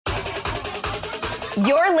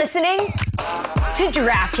You're listening to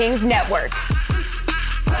DraftKings Network.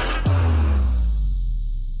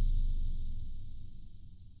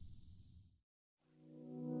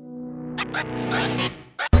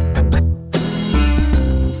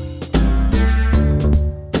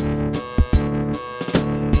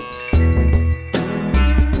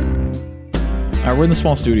 All right, we're in the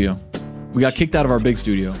small studio. We got kicked out of our big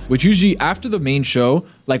studio, which usually after the main show,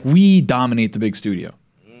 like we dominate the big studio.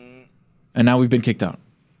 And now we've been kicked out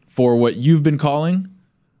for what you've been calling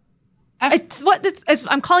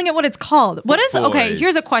I'm calling it what it's called. What is okay?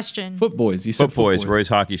 Here's a question. Foot Boys. You said Foot Boys, Roy's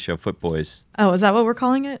hockey show, Foot Boys. Oh, is that what we're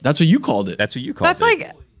calling it? That's what you called it. That's what you called That's it.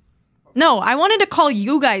 like, no, I wanted to call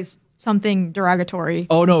you guys something derogatory.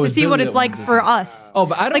 Oh, no, to it's see what Billy it's that like wanted for to us. Oh,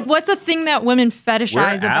 but I don't like. What's a thing that women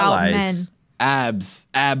fetishize about allies. men?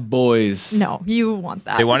 ab boys. No, you want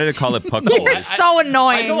that. They wanted to call it Puck You're Boys. so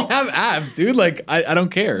annoying. I don't have abs, dude. Like I don't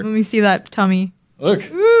care. Let me see that tummy.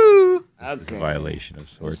 Look, Ooh. It's a violation of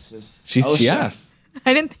sorts. she asked.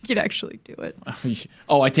 I didn't think you'd actually do it.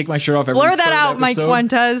 Oh, I take my shirt off every Blur third that out, Mike episode.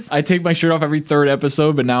 Fuentes. I take my shirt off every third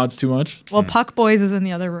episode, but now it's too much. Well, Puck Boys is in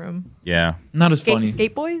the other room. Yeah. Not as funny.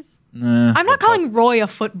 Skate Boys? Nah. I'm not calling Roy a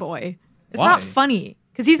foot boy. It's Why? not funny.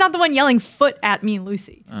 Because he's not the one yelling foot at me and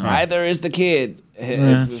Lucy. Neither is the kid,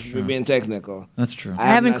 that's if true. we're being technical. That's true. I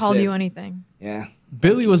haven't not called said- you anything. Yeah.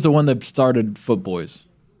 Billy was the one that started Foot Boys.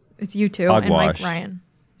 It's you two and Mike Hogwash. Ryan.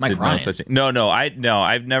 Mike Did no Ryan. such thing. No, I've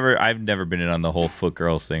never been in on the whole foot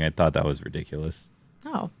girls thing. I thought that was ridiculous.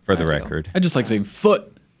 Oh. For the thank you. record. I just like saying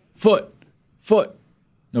foot.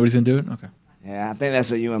 Nobody's gonna do it? Okay. Yeah, I think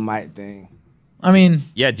that's a you and Mike thing. I mean,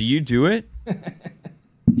 Yeah, do you do it?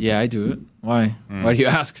 yeah, I do it. Why? Why do you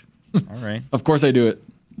ask? All right. Of course I do it.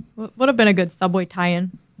 Would have been a good Subway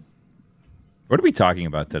tie-in. What are we talking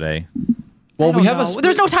about today? Well, I don't we have know. a split-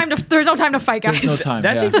 There's no time to fight, guys. There's no time.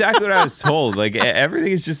 That's yeah. exactly what I was told. Like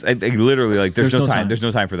everything is just literally like there's no time. There's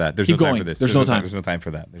no time for that. There's Keep no time going. for this. There's no time. There's no time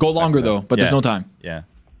for that. There's Go no time longer for that. though, but there's Yeah. no time. Yeah.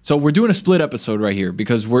 So we're doing a split episode right here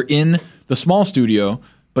because we're in the small studio,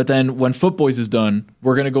 but then when Foot Boys is done,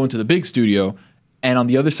 we're gonna go into the big studio, and on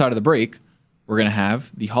the other side of the break, we're gonna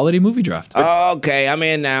have the holiday movie draft. Okay, I'm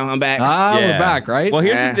in now. I'm back. We're back, right? Well,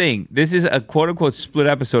 here's Yeah. the thing. This is a quote unquote split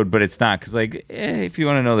episode, but it's not because, like, if you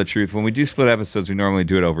want to know the truth, when we do split episodes, we normally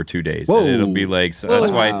do it over 2 days. Whoa. And it'll be like so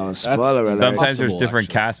that's why Wow, spoiler alert. sometimes there's Possible, different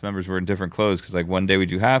actually. cast members who are in different clothes because, like, one day we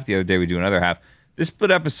do half, the other day we do another half. This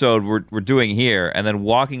split episode we're doing here and then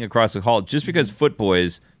walking across the hall just because Foot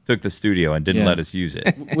Boys took the studio and didn't Yeah. let us use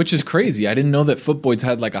it. Which is crazy. I didn't know that Foot Boys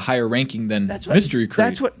had like a higher ranking than Mystery Crew.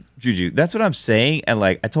 That's what Juju. That's what I'm saying. And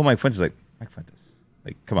like I told Mike Fuentes, like Mike Fuentes,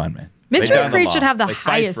 like come on, man. Mystery Lay down the Creed law. should have the Like,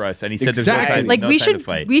 highest- fight for us. And he said Exactly. there's no time, Like no we time should to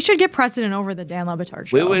fight. we should get precedent over the Dan Le Batard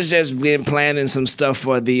show. We was just been planning some stuff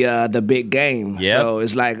for the big game. Yep. So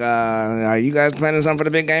it's like, are you guys planning something for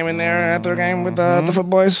the big game in there after the game with the Foot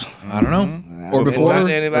Boys? I don't know. Or before, Talk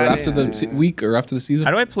to or anybody. after the week, or after the season.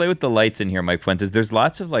 How do I play with the lights in here, Mike Fuentes? There's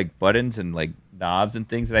lots of like buttons and like knobs and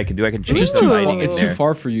things that I can do. I can change It's just the too. lighting in It's there. too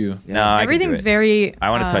far for you. No, I can do Everything's it. very. I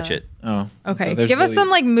want to touch it. Oh. Okay, there's give us Billy. some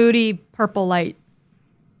like moody purple light.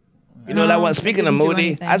 You know that one. Speaking of didn't do Moody,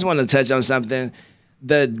 anything. I just want to touch on something.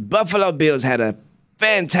 The Buffalo Bills had a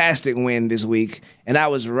fantastic win this week, and I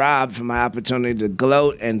was robbed from my opportunity to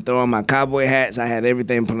gloat and throw on my cowboy hats. I had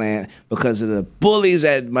everything planned because of the bullies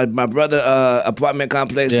at my brother apartment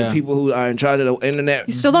complex, Yeah. the people who are in charge of the internet.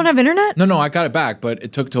 You still don't have internet? No, I got it back, but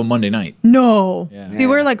it took till Monday night. No. Yeah. So you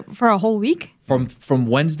were like for a whole week? From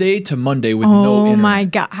Wednesday to Monday with no Oh internet. my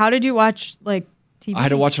god! How did you watch like TV? I had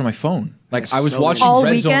to watch it on my phone. Like That's I was so watching All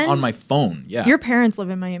Red Zone weekend? on my phone. Yeah. Your parents live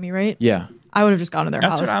in Miami, right? yeah. I would have just gone to their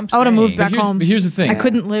That's house. what I'm I would have moved saying. back But home. here's the thing. I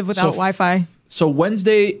couldn't live without Wi-Fi. So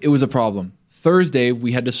Wednesday it was a problem. Thursday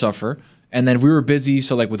we had to suffer, and then we were busy.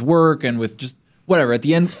 So like with work and with just whatever. At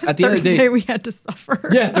the end of the Thursday day, we had to suffer.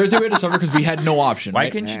 yeah, Thursday we had to suffer because we had no option. Why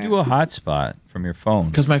right? couldn't you do a hotspot from your phone?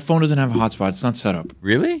 Because my phone doesn't have a hotspot. It's not set up.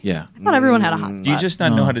 Really? Yeah. I thought everyone had a hotspot. Do you just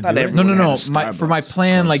not know how to do Not it? everyone. No. Had a For my Starbucks,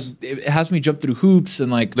 plan, of like course. it has me jump through hoops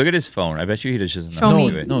and like. Look at his phone. I bet you he just doesn't know Show how me.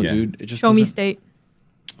 to do it. No, Yeah. dude. It just Show me doesn't- state.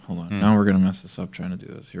 Hold on. Now we're gonna mess this up trying to do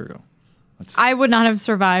this. Here we go. I would not have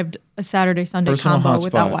survived a Saturday Sunday Personal combo hotspot.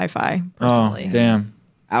 without Wi-Fi. Personally, Oh, damn.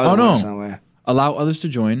 I was Oh, no. going somewhere. Allow others to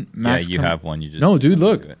join. Yeah, Max you have one. You just No, dude, come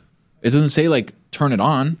look. into it. It doesn't say like turn it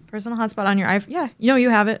on. personal hotspot on your iPhone. Yeah, you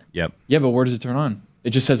have it. Yep. Yeah, but where does it turn on? It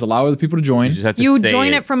just says allow other people to join. You just have to You say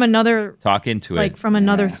join it from another, talk into like it. from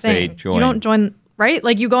another Say thing. join. You don't join, right?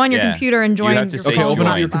 Like you go on your Yeah. computer and You join. have to your say Okay, open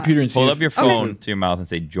up join. your computer and see. Hold if- up your phone to your mouth and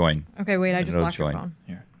say join. Okay, wait. I just it'll locked your join. phone.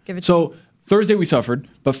 Here. Give it. So Thursday we suffered,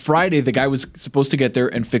 but Friday the guy was supposed to get there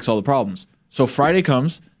and fix all the problems. So Friday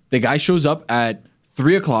comes, the guy shows up at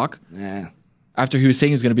 3:00. Yeah. after he was saying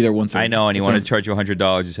he was going to be there 1:30. I know, and he It's wanted on- to charge you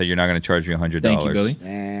 $100. You said you're not going to charge me $100. Thank you, Billy.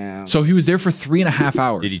 Damn. So he was there for 3.5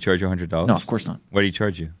 hours. Did he charge you $100? No, of course not. What did he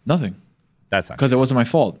charge you? Nothing. That's not Because it wasn't my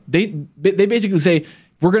fault. They basically say,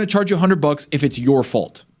 we're going to charge you $100 if it's your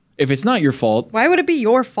fault. If it's not your fault, Why would it be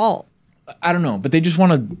your fault? I don't know. But they just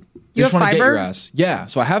want to. You have get your fiber? ass. Yeah.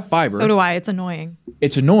 So I have fiber. So do I. It's annoying.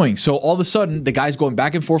 It's annoying. So all of a sudden, the guy's going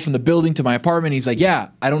back and forth from the building to my apartment. He's like, yeah,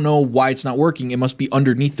 I don't know why it's not working. It must be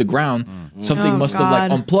underneath the ground. Something Oh, must have like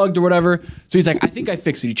God. unplugged or whatever. So he's like, I think I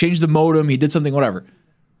fixed it. He changed the modem. He did something, whatever.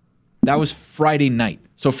 That was Friday night.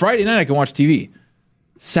 So Friday night, I can watch TV.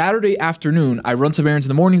 Saturday afternoon, I run some errands in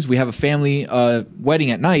the mornings. We have a family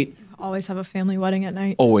wedding at night, Always have a family wedding at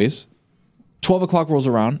night. always. 12 o'clock rolls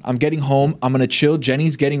around. I'm getting home. I'm going to chill.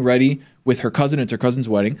 Jenny's getting ready with her cousin. It's her cousin's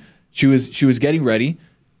wedding. She was getting ready.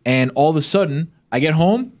 And all of a sudden, I get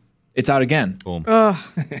home. It's out again. Boom.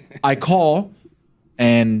 I call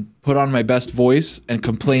and put on my best voice and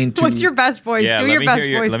complain to... What's your best voice? Yeah, Do let your me best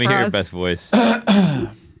hear voice Let me for hear your us. best voice.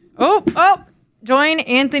 Oh, join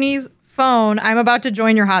Anthony's phone. I'm about to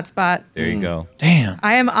join your hotspot. There you go. Damn.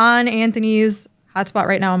 I am on Anthony's hotspot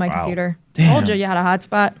right now on my Wow. computer. Damn. Told you had a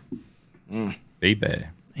hotspot. Baby.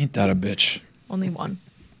 Ain't that a bitch? Only one.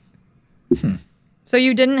 So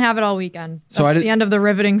you didn't have it all weekend. That's So I did- the end of the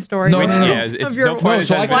riveting story. No, of no, no. Yeah, it's your so far No,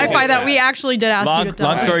 so I- Wi-Fi that we actually did ask you to tell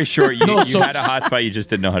Long us. story short, you, No, you so- had a hotspot, you just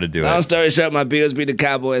didn't know how to do Long it. story short, my Bills beat the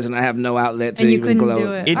Cowboys, and I have no outlet to And you even couldn't gloat.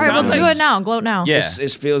 do it. It All right, let's sounds do like- it now. Gloat now. Yeah.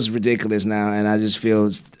 It feels ridiculous now, and I just feel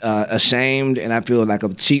ashamed, and I feel like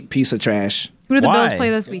a cheap piece of trash. Who do the Bills Why? play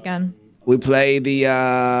this weekend? We play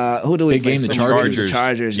the who do we Big play? game, the Some Chargers.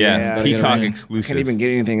 Chargers, Yeah, yeah. Peacock Yeah. exclusive. Can't even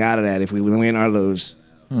get anything out of that if we win or lose.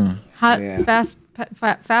 Hot, Yeah.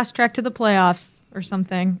 fast track to the playoffs or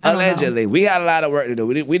something. I don't know. Allegedly, we had a lot of work to do.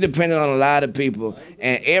 We depended on a lot of people,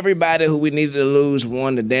 and everybody who we needed to lose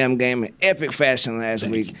won the damn game in epic fashion last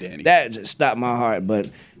week. That just stopped my heart. But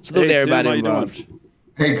salute Hey, everybody Tim, how you involved. doing?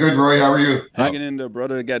 Hey, good, Roy. How are you? Hanging in there,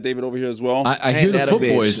 brother. Got David over here as well. I hear Ain't the that a Foot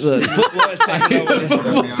bitch? Boys. Look, Foot Boys taking over.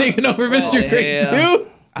 Football's taking over Mr. the Great hell? too.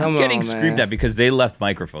 Come Getting on, screamed man. at because they left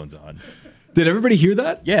microphones on. Did everybody hear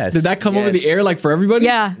that? Yes. Did that come over Yes. the air like for everybody?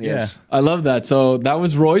 Yeah. Yes. I love that. So that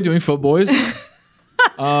was Roy doing Foot Boys.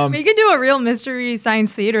 We could do a real mystery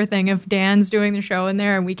science theater thing if Dan's doing the show in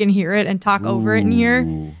there and we can hear it and talk over it in here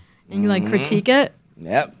and you like critique it.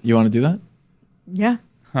 Yep. You want to do that? Yeah.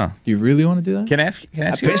 Do you really want to do that? Can I ask I you?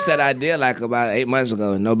 pitched that idea like about 8 months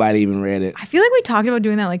ago, and nobody even read it. I feel like we talked about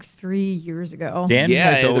doing that like 3 years ago. Dan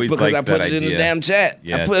Yeah, has always because liked I put that it idea. in the damn chat.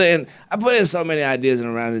 Yeah. I put in so many ideas in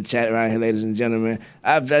around the chat around here, ladies and gentlemen.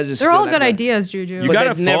 I just They're feel all like good a- ideas, Juju. You But got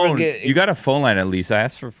a they'd never phone. get- You got a phone line at least. I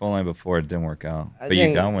asked for a phone line before. It didn't work out. But you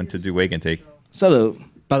think- got one to do wake and take. Salute.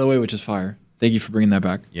 By the way, which is fire. Thank you for bringing that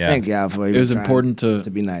back. Yeah. Thank y'all for It was even important trying to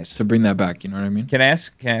be nice. to bring that back. You know what I mean? Can I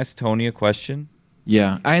ask Tony a question?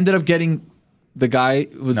 Yeah. I ended up getting the guy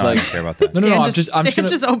who was No, I like, don't care about that. no, Dan I'm just Dan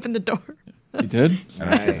gonna. opened the door. You did?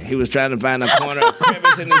 Right. He was trying to find a corner, a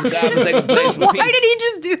crevice in this godforsaken place for Why peace. did he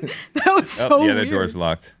just do that? Was so Oh, the weird. other door's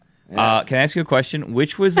locked. Can I ask you a question?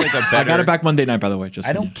 Which was like a better? I got it back Monday night, by the way. Just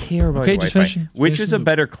I so don't you- care about Okay, your just Wi-Fi. finish it. Which Finish was a it.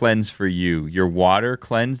 better cleanse for you? Your water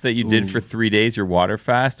cleanse that you did for 3 days, your water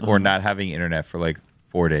fast, or not having internet for like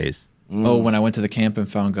 4 days? Oh, when I went to the camp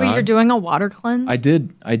and found God. Wait, you're doing a water cleanse? I did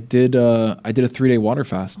a 3-day water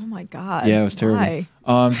fast. Oh my god. Yeah, it was terrible.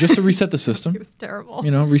 Why? Just to reset the system. It was terrible.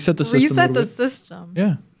 You know, reset the system. a Reset little the bit. system.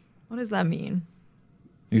 Yeah, What does that mean?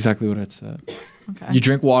 exactly what it said. Okay. You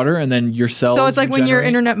drink water and then your cells. So it's like when your regenerate.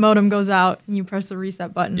 internet modem goes out and you press the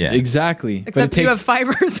reset button. Yeah. Exactly. Except but it you takes, have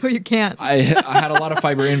fiber, so you can't. I had a lot of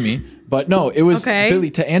fiber in me, but no, it was Okay. Billy.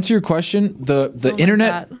 To answer your question, the like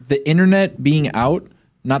internet, that. the internet being out,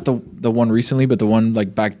 not the one recently, but the one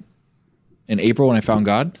like back in April when I found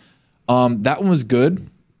God, that one was good.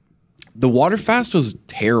 The water fast was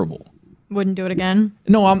terrible. Wouldn't do it again.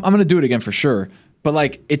 No, I'm gonna do it again for sure. But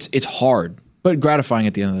like it's hard, but gratifying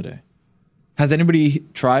at the end of the day. Has anybody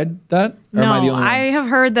tried that? Or No, am I the only I have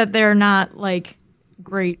heard that they're not like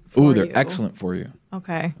great for one? Ooh, they're you. excellent for you.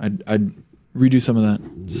 Okay. I'd redo some of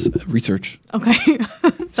that research. Okay.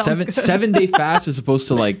 Sounds good. 7 day fast is supposed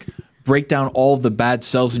to like break down all the bad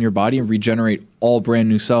cells in your body and regenerate all brand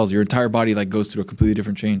new cells. Your entire body like goes through a completely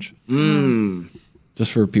different change.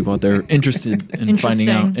 Just for people out there interested in finding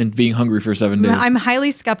out Interesting. and being hungry for 7 days. I'm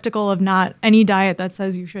highly skeptical of not any diet that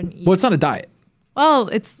says you shouldn't eat. well, it's not a diet. Well,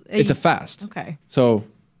 it's It's a fast. Okay. So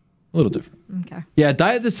a little different. Okay. Yeah, a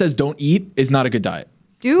diet that says don't eat is not a good diet.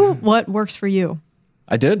 Do what works for you.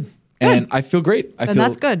 I did. And I feel great. I Then feel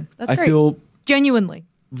that's good. That's I great. feel Genuinely.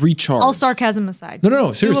 recharged. All sarcasm aside. No, Do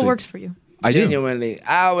what seriously. works for you. I do. Genuinely.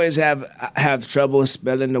 I always have trouble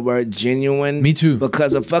spelling the word genuine. Me too.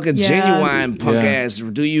 Because of fucking Yeah. genuine punk Yeah. ass.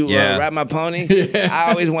 Do you Yeah. ride my pony? I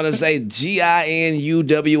always want to say GINUWINE.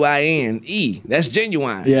 That's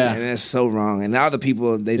genuine. Yeah. And that's so wrong. And all the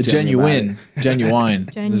people, they It's tell me about genuine. Genuine.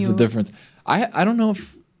 There's the Genuine. difference. I don't know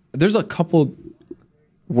if there's a couple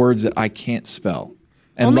words that I can't spell.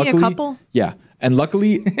 And Only a luckily, couple? Yeah. And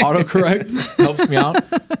luckily autocorrect helps me out.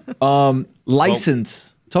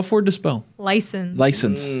 License. Tough word to spell. License.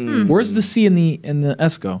 License. Where's the C in the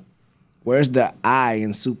S go? Where's the I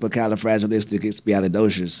in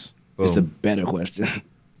supercalifragilisticexpialidocious? It's the better question.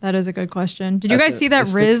 That is a good question. Did you guys see that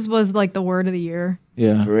that's the- Riz was like the word of the year?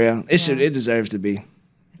 Yeah. For real. It deserves to be.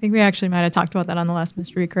 I think we actually might have talked about that on the last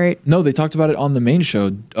Mystery Crate. No, they talked about it on the main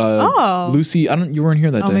show. Lucy, you weren't here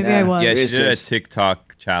that Oh, day. maybe I was. Yeah, she Riz did a test.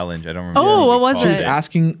 TikTok challenge. I don't remember. Oh, what was She was it?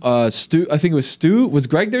 asking Stu. I think it was Stu. Was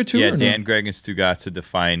Greg there too? Yeah, or no? Dan, Greg, and Stu got to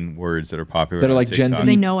define words that are popular. That are on like Gen TikTok. Z.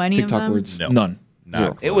 Do they know any of TikTok them? words? No. None. Not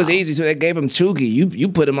Zero. It was easy too. They gave him Chugi. You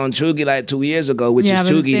put him on Chugi like 2 years ago, which Yeah, is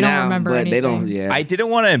but Chugi they don't now. remember But they don't. anything. Yeah. I didn't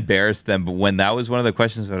want to embarrass them, but when that was one of the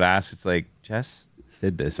questions I would ask, it's like, Jess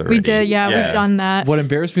did this already. We did, yeah, we've done that. What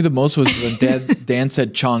embarrassed me the most was when Dan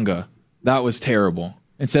said Chonga. That was terrible.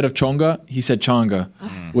 Instead of Chonga, he said Chonga,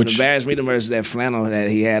 which embarrassed me the most that flannel that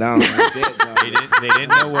he had on. That's it, so. They didn't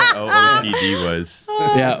know what OOTD was.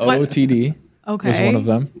 yeah, OOTD Okay. was one of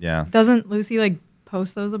them. Yeah. Doesn't Lucy like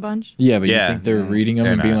post those a bunch? Yeah, but Yeah. you think they're reading them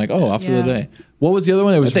They're and being not. like, "Oh, off for the Yeah. day." What was the other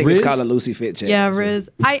one? It I was think Riz. it's called a Lucy Fit check. Yeah, Riz.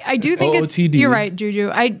 I do think it's OOTD. you're right, Juju.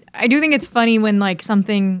 I do think it's funny when like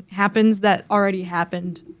something happens that already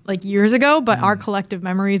happened like years ago, but our collective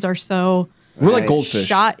memories are so We're like goldfish.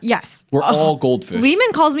 shot. Yes. We're all goldfish.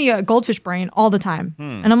 Lehman calls me a goldfish brain all the time.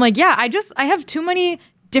 And I'm like, yeah, I have too many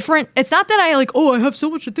different, it's not that I like, oh, I have so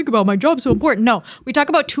much to think about. My job's so important. No, we talk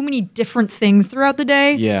about too many different things throughout the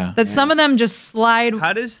day. Yeah. That some of them just slide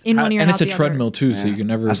How does- in how- one ear and out it's a the other. treadmill too, so you can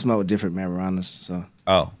never. I smoke different marijuanas, so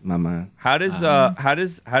Oh. in my mind. How does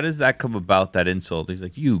that come about, that insult? He's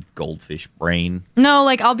like, you goldfish brain. No,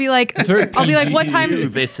 like I'll be like, very what PG. time's You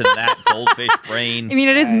this and that goldfish brain. I mean,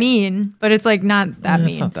 it is mean, but it's like not that Yeah, mean.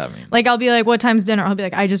 it's not that mean. Like I'll be like, "What time's dinner?" I'll be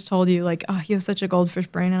like, "I just told you." Like, "Oh, you have such a goldfish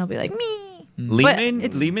brain," and I'll be like, "Me." Lehman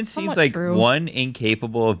it's seems somewhat like true. one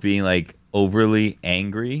incapable of being like overly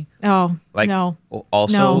angry. Oh, Like no,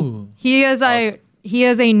 also no. He is a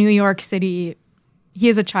New York City. He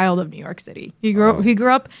is a child of New York City. He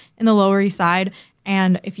grew up in the Lower East Side,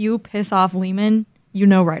 and if you piss off Lehman, you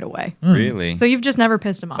know right away. really So you've just never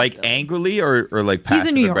pissed him off. like really. angrily or like He's a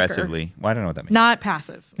passive New Yorker. aggressively. Well, I don't know what that means. Not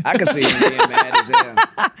passive. I can see him being mad as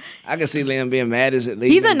hell. I can see Liam being mad as Lehman.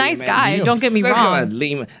 He's a being nice mad guy. as- Don't get me Look wrong. at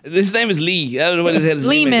Lehman. His name is Lee. I don't know what his head is.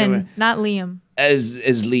 Lehman, not Liam.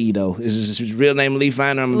 As Lee though. Is his real name Lee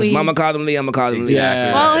Finer? His Lee. mama called him Lee. I'm gonna call him Lee.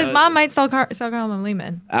 Yeah. Well, his mom might still call him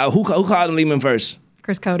Lehman. Who called him Lehman first?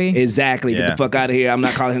 Chris Cody. Exactly. Get Yeah. the fuck out of here. I'm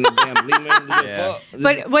not calling him the damn Lehman. Yeah.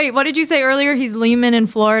 But wait, what did you say earlier? He's Lehman in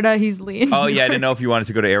Florida. He's Lee. Oh yeah, I didn't know if you wanted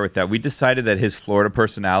to go to air with that. We decided that his Florida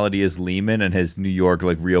personality is Lehman and his New York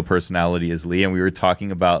like real personality is Lee, and we were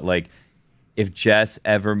talking about like if Jess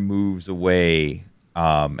ever moves away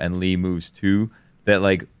and Lee moves too, that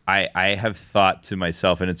like I have thought to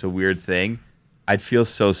myself, and it's a weird thing, I'd feel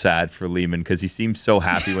so sad for Lehman because he seems so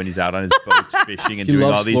happy when he's out on his boats fishing and He doing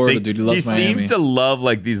loves all these Florida, things. dude. He loves Miami. seems to love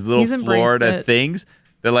like these little He's embraced Florida it. things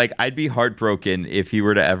that like I'd be heartbroken if he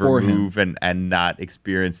were to ever For him. move and not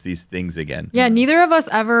experience these things again. Yeah, neither of us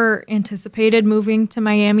ever anticipated moving to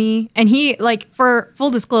Miami. And he, like, for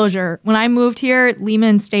full disclosure, when I moved here,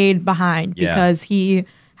 Lehman stayed behind Yeah. because he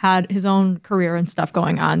had his own career and stuff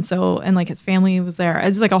going on. So, and like his family was there. It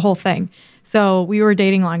was like a whole thing. So we were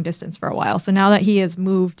dating long distance for a while. So now that he has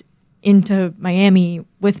moved into Miami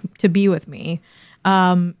to be with me,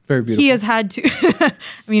 Very beautiful. he has had to, I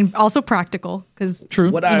mean, also practical because True.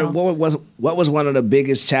 What was one of the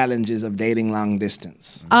biggest challenges of dating long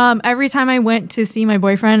distance? every time I went to see my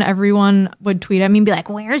boyfriend, everyone would tweet at me and be like,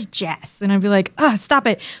 "Where's Jess?" And I'd be like, "Oh, stop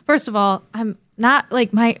it." First of all, I'm not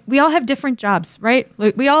like we all have different jobs, right?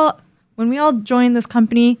 Like when we all joined this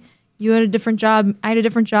company, you had a different job, I had a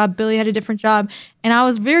different job, Billy had a different job. And I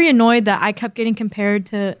was very annoyed that I kept getting compared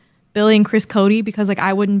to Billy and Chris Cody because like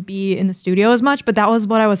I wouldn't be in the studio as much, but that was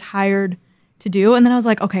what I was hired to do. And then I was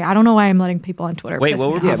like, okay, I don't know why I'm letting people on Twitter Wait, piss what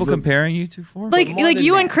me were off. people comparing you to for? Like more than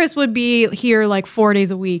you and that. Chris would be here like 4 days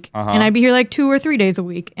a week, Uh-huh. and I'd be here like 2 or 3 days a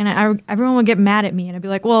week, and everyone would get mad at me, and I'd be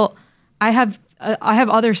like, well, I have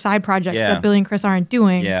other side projects Yeah. that Billy and Chris aren't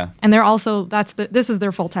doing, Yeah. and they're also this is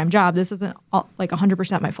their full time job. This isn't like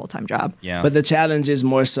 100% my full time job. yeah. But the challenge is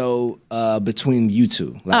more so between you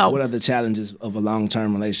two. Like, Oh. what are the challenges of a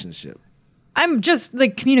long-term relationship? I'm just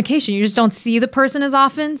like communication. You just don't see the person as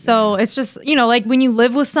often. So it's just, like when you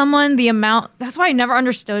live with someone, that's why I never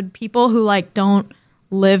understood people who like don't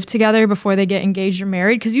live together before they get engaged or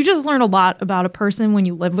married. Cause you just learn a lot about a person when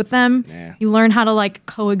you live with them. Yeah. You learn how to like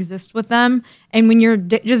coexist with them. And when you're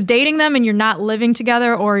just dating them and you're not living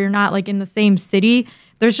together or you're not like in the same city,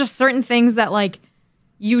 there's just certain things that like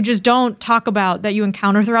you just don't talk about that you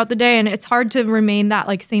encounter throughout the day, and it's hard to remain that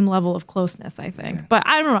like same level of closeness, I think. Yeah. But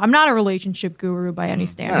I don't know. I'm not a relationship guru by any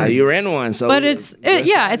standards. You're in one, so. But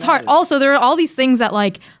it's hard. Also, there are all these things that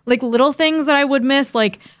like little things that I would miss,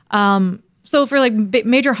 like so for like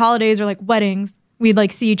major holidays or like weddings, we'd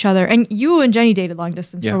like see each other. And you and Jenny dated long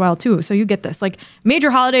distance for a while too, so you get this. Like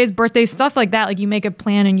major holidays, birthdays, stuff like that. Like you make a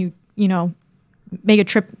plan and you make a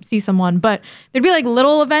trip, see someone. But there'd be like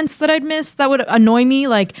little events that I'd miss that would annoy me.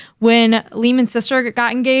 Like when Lehman's sister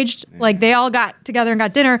got engaged, like they all got together and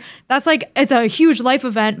got dinner. That's like, it's a huge life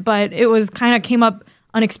event, but it was kind of came up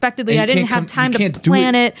unexpectedly. I didn't have time to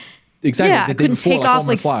plan it. Exactly. Yeah, I couldn't take off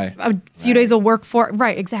like a few days of work for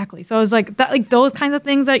right. Exactly. So I was like that, like those kinds of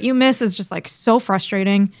things that you miss is just like so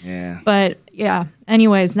frustrating. Yeah. But yeah.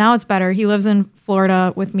 Anyways, now it's better. He lives in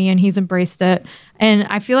Florida with me, and he's embraced it. And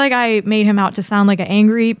I feel like I made him out to sound like an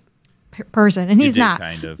angry person, and he's not.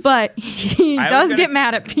 Kind of. But he does get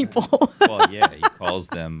mad at people. Well, yeah, he calls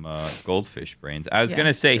them goldfish brains. I was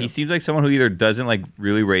gonna say he seems like someone who either doesn't like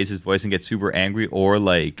really raise his voice and get super angry, or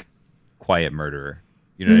like quiet murderer.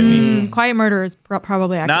 You know what I mean? Quiet murder is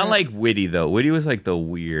probably accurate. Not like Witty though. Witty was like the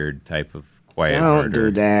weird type of quiet Don't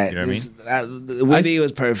murder. do that. You know what I mean? Whitty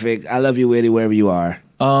was perfect. I love you, Whitty, wherever you are.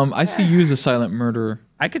 I see you as a silent murderer.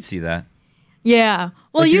 I could see that. Yeah.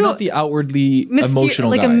 Well, Like, you're not the outwardly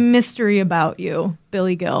emotional like guy. a mystery about you,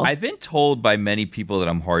 Billy Gill. I've been told by many people that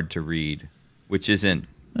I'm hard to read, which isn't.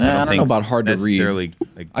 I don't know about hard to read. necessarily,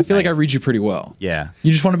 like, I feel like I nice. read you pretty well. Yeah.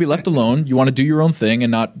 You just want to be left alone. You want to do your own thing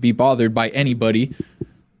and not be bothered by anybody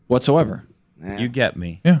whatsoever. You get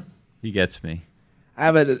me. Yeah. He gets me. I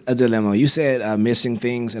have a dilemma. You said missing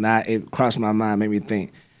things, and it crossed my mind, made me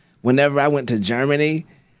think. Whenever I went to Germany,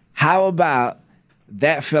 how about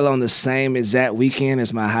that fell on the same exact weekend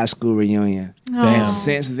as my high school reunion? Damn. And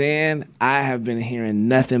since then, I have been hearing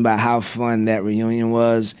nothing about how fun that reunion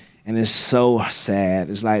was, and it's so sad.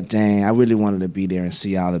 It's like, dang, I really wanted to be there and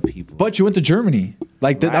see all the people. But you went to Germany.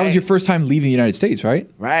 Like that was Right. your first time leaving the United States, right?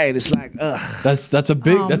 Right? It's like, ugh. That's a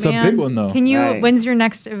big Oh, a man. big one though. Can you? Right. When's your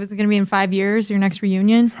next? Is it going to be in 5 years? Your next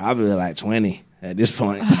reunion? Probably like 20 at this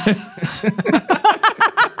point.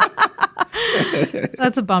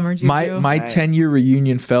 That's a bummer. Juju. My 10-year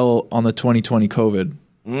reunion fell on the 2020 COVID.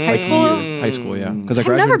 high school. High school, yeah. Because I I've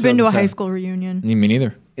graduated never in been to a 2010. high school reunion. Me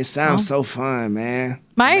neither. It sounds so fun, man.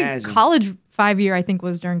 My Imagine. college 5-year, I think,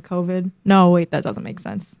 was during COVID. No, wait, that doesn't make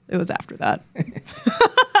sense. It was after that.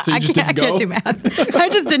 So you just I didn't go? can't do math. I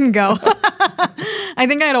just didn't go. I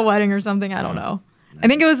think I had a wedding or something. I don't know. I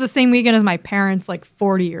think it was the same weekend as my parents' like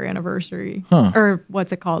 40-year anniversary, or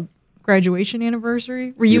what's it called? Graduation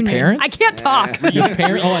anniversary? Reunion. parents? I can't talk. Your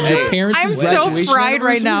parents? Oh, and your parents' I'm so graduation fried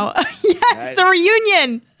right anniversary? now. Yes, the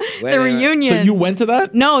reunion. The Wait, reunion. So you went to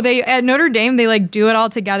that? No, they at Notre Dame they like do it all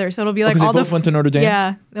together. So it'll be like 'cause you all the both went to Notre Dame?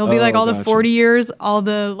 Yeah, it'll be like Oh, all the gotcha. 40 years, all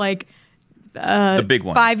the like The big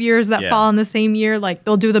ones. 5 years that Yeah. fall in the same year. Like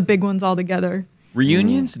they'll do the big ones all together.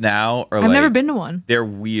 Reunions now are I've like, never been to one. they're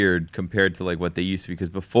weird compared to like what they used to be, because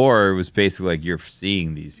before it was basically like you're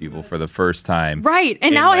seeing these people for the first time. Right, and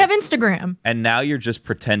And, now I like- have Instagram. And now you're just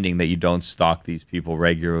pretending that you don't stalk these people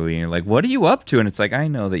regularly, and you're like, "What are you up to?" And it's like, "I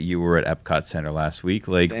know that you were at Epcot Center last week.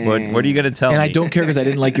 Like, what are you gonna tell me?" And I don't care because I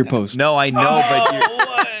didn't like your post. No, I know,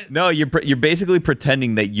 but you're basically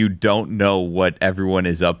pretending that you don't know what everyone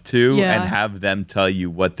is up to, Yeah. and have them tell you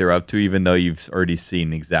what they're up to, even though you've already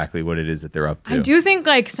seen exactly what it is that they're up to. I do think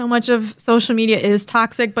like so much of social media is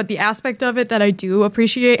toxic, but the aspect of it that I do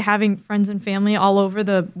appreciate having friends and family all over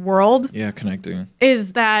the world Yeah, connecting.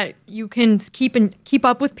 is that you can keep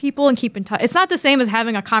up with people and keep in touch. It's not the same as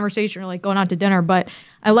having a conversation or like going out to dinner, but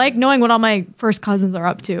I like knowing what all my first cousins are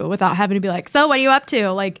up to without having to be like, so what are you up to?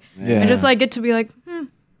 Like, Yeah. I just like get to be like,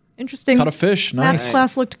 interesting. Caught a fish. Math Nice.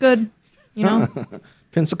 class looked good, you know?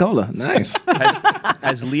 Pensacola, nice.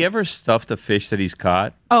 Has Lee ever stuffed a fish that he's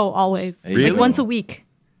caught? Oh, always. Really? Like once a week.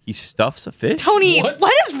 He stuffs a fish? Tony,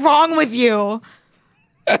 what is wrong with you?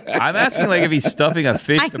 I'm asking like if he's stuffing a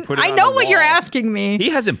fish to put it I on know the what you're wall. asking me. He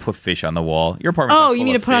hasn't put fish on the wall. Your apartment. Oh, you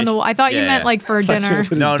mean to put on the wall? I thought you meant like for a dinner.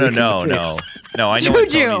 No. I know what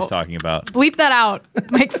Juju. Tony's talking about. Bleep that out,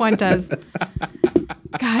 Mike Fuentes.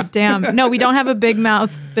 God damn. No, we don't have a big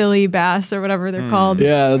mouth Billy bass or whatever they're called.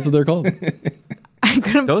 Yeah, that's what they're called.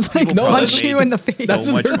 gonna Those people punch made you in the face. That's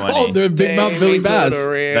so what they're much money. called. They're Big Mouth Billy Bass.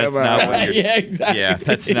 That's not what you're. Yeah, exactly. Yeah,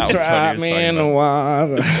 that's not what Try Tony was me talking in the about.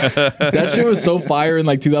 water. That shit was so fire in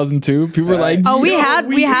like 2002. People were like, Oh, we "Yo, had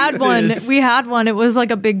did one. this." We had one. It was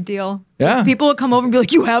like a big deal. Yeah. People would come over and be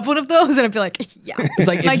like, "You have one of those?" And I'd be like, "Yeah." It's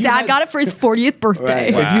like, if My you dad had- got it for his 40th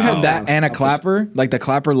birthday. Right. If you had Wow. that and a clapper, like the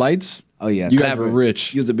clapper lights, Oh yeah, you guys clapper. were rich.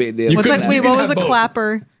 He was a big deal. You What's couldn't- like? Wait, you what couldn't was a have both.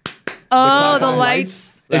 clapper? Oh, the Clapper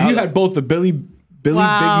lights. If you had both the Billy Big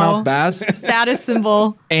Wow. Mouth Bass Status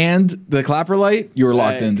symbol. and the clapper light, you were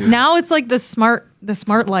locked Right. in, dude. Now it's like the smart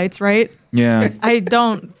lights, right? Yeah. I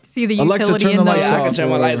don't see the Alexa, utility turn in the those. lights I can off turn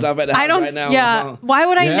my or lights whatever. off at the house I don't. right now. on yeah. my phone. Why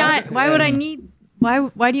would I Yeah. not? Why would I need?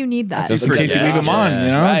 Why do you need that? Just in case you Yeah. leave them on, you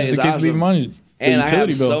know? Right, Just in it's case you leave them awesome. on. The And I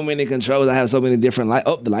utility have bill. so many controls. I have so many different lights.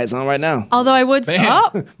 Oh, the light's on right now. Although I would. Bam.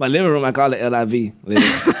 Oh, My living room, I call it LIV.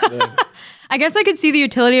 I guess I could see the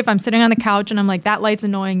utility if I'm sitting on the couch and I'm like, that light's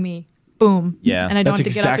annoying me. Boom. Yeah. And I don't That's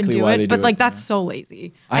have to get up and exactly do why they it. But do like it. that's so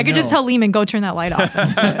lazy. I I could just know. tell Lehman, go turn that light off.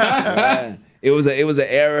 It was an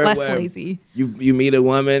era Less where lazy. you meet a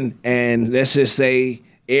woman and let's just say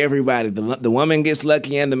everybody, the woman gets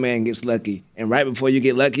lucky and the man gets lucky. And right before you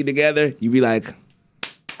get lucky together, you be like,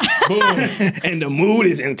 boom. And the mood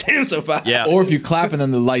is intensified. Yeah. Or if you clap and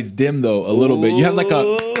then the lights dim though a little bit, you have like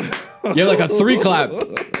a 3 clap.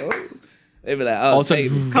 They be like, All oh, of a sudden,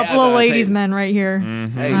 take- Couple yeah, of take- ladies men right here.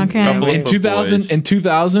 Hey, Okay. Couple of In foot 2000, boys. in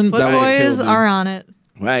 2000, Foot that would have boys killed. are on it.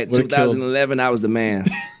 Right, Would've killed. 2011, I was the man.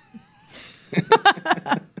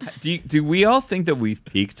 Do we all think that we've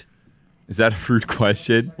peaked? Is that a rude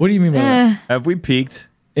question? What do you mean by that? Have we peaked?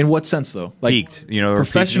 In what sense though? Like Peaked, you know, or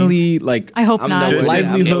peak professionally, like I hope I'm not. nowhere, I'm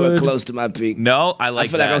nowhere Livelihood. close to my peak. No, I I like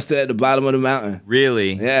feel that. like I'm still at the bottom of the mountain.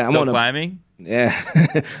 Really? Yeah, I'm Still on a- climbing. Yeah.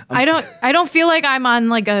 I don't feel like I'm on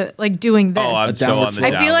like doing this. Oh, I'm so downward on the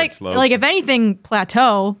slope. I feel like slope. if anything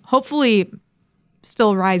plateau, hopefully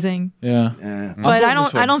still rising. yeah. Yeah. But going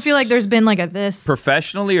this way. I don't feel like there's been like a this.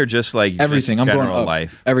 professionally or just like Everything. Just I'm going general up.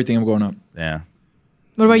 life. Everything. I'm going up. Yeah.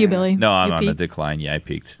 What about you, Billy? No, I'm You on the peaked? decline. Yeah, I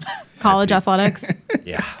peaked. College athletics.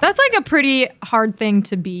 Yeah. That's like a pretty hard thing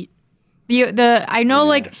to beat. I know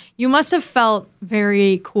like you must have felt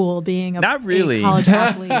very cool being Not really. a college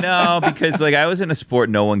athlete. No, because like I was in a sport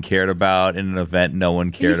no one cared about, in an event no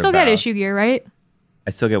one cared You still about. get issue gear, right?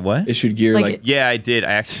 I still get what? Issued gear, Like like, it- Yeah, I did.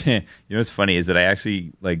 I actually, you know what's funny is that I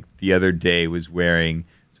actually, like, the other day was wearing,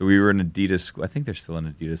 so we were in Adidas school. I think they're still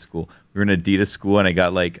in Adidas school. We were in Adidas school, and I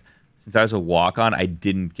got, like, since I was a walk-on, I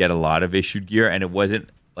didn't get a lot of issued gear, and it wasn't,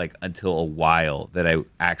 like, until a while that I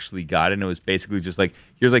actually got it. And it was basically just, like,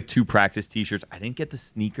 here's, like, 2 practice T-shirts. I didn't get the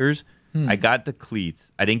sneakers. I got the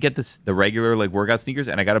cleats. I didn't get the regular, like, workout sneakers,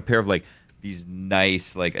 and I got a pair of, like, these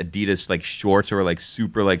nice like Adidas like shorts or like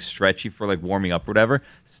super like stretchy for like warming up or whatever.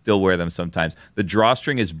 Still wear them sometimes. The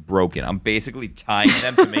drawstring is broken. I'm basically tying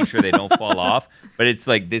them to make sure they don't fall off. But it's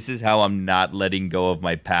like this is how I'm not letting go of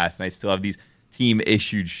my past, and I still have these team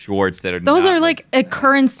issued shorts that are Those not, are like a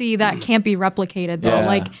currency that can't be replicated though. Yeah.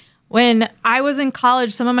 Like when I was in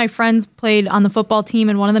college, some of my friends played on the football team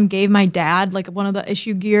and one of them gave my dad like one of the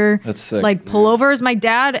issue gear That's sick. like pullovers. My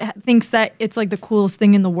dad thinks that it's like the coolest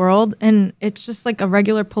thing in the world and it's just like a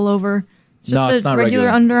regular pullover. It's just No, a it's not regular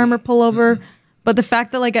regular. Under Armour pullover. But the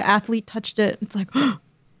fact that like an athlete touched it, it's like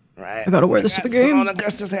Right. I gotta wear this to the game.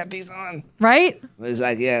 Augustus had these on. right? It's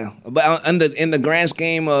like, yeah. But in the grand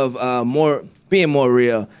scheme of being more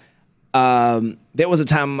real, there was a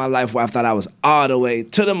time in my life where I thought I was all the way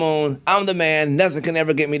to the moon. I'm the man. Nothing can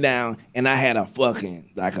ever get me down. And I had a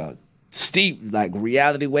fucking, like a steep, like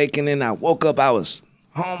reality awakening. I woke up, I was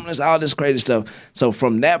homeless, all this crazy stuff. So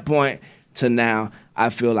from that point to now, I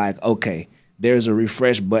feel like, okay, there's a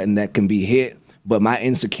refresh button that can be hit. But my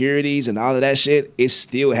insecurities and all of that shit, it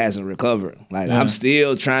still hasn't recovered. Like, I'm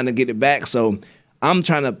still trying to get it back. So I'm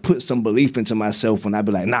trying to put some belief into myself when I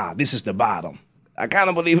be like, nah, this is the bottom. I kind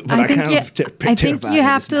of believe it, but I kind of I think you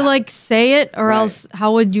have to like say it or Right. else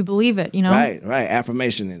how would you believe it, you know? Right,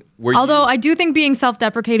 affirmation in it. Were Although you, I do think being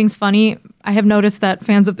self-deprecating is funny. I have noticed that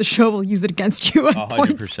fans of the show will use it against you at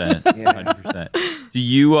points. 100%, 100%. Do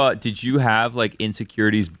you did you have like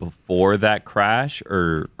insecurities before that crash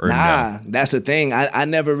or Nah, no? that's the thing. I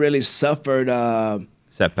never really suffered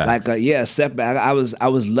Setbacks. like a setback. I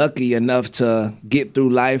was lucky enough to get through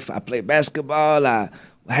life. I played basketball. I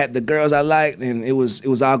had the girls I liked, and it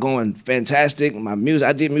was all going fantastic. My music,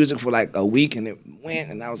 I did music for like a week, and it went,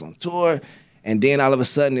 and I was on tour, and then all of a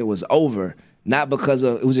sudden it was over. Not because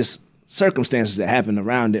of it was just circumstances that happened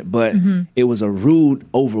around it, but it was a rude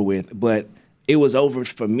over with. But it was over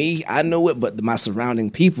for me. I knew it, but my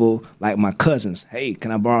surrounding people, like my cousins, hey,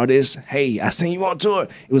 can I borrow this? Hey, I seen you on tour.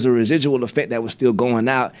 It was a residual effect that was still going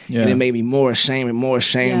out, and it made me more ashamed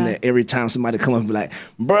that every time somebody come up and be like,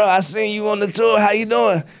 bro, I seen you on the tour. How you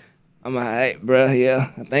doing? I'm like, hey, bro, yeah,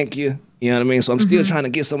 thank you. You know what I mean? So I'm still trying to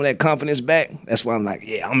get some of that confidence back. That's why I'm like,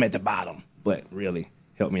 yeah, I'm at the bottom. But really,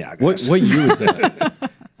 help me out, guys. What year was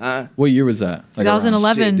that? What year was that? Like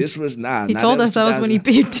 2011. Shit, this was He told us that was when he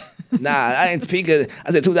peaked. Nah, I didn't peak.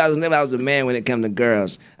 I said 2011. I was the man when it came to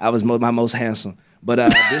girls. I was my most handsome. But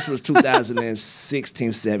this was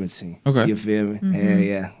 2016, 17. Okay, you feel me?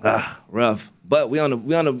 Yeah. Rough. But we on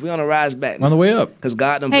the rise back. On the way up. Because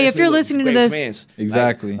God done Hey, blessed if you're me with listening to great this, friends.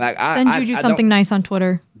 Exactly. Send Juju something nice on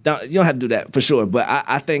Twitter. You don't have to do that for sure. But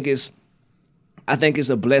I think it's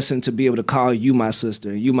a blessing to be able to call you my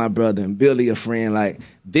sister, you my brother, and Billy a friend. Like,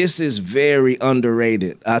 this is very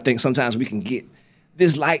underrated. I think sometimes we can get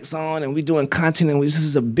this lights on and we doing content and this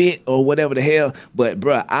is a bit or whatever the hell. But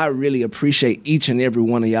bruh, I really appreciate each and every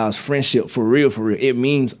one of y'all's friendship for real. It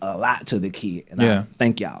means a lot to the kid. And I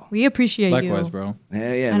thank y'all. We appreciate you. Likewise, bro. Hell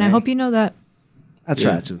yeah, and man. I hope you know that. I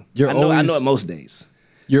try to. I know it most days.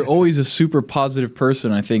 You're always a super positive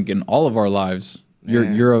person, I think, in all of our lives.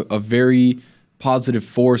 You're a very positive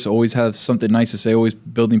force, always have something nice to say, always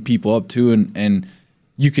building people up too. And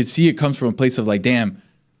you could see it comes from a place of like, damn,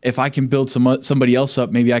 if I can build somebody else up,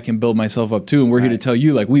 maybe I can build myself up too. And we're here to tell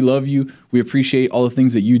you, like, we love you. We appreciate all the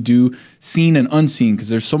things that you do, seen and unseen, because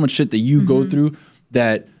there's so much shit that you go through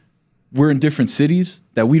that we're in different cities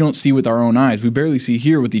that we don't see with our own eyes. We barely see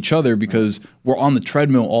here with each other because we're on the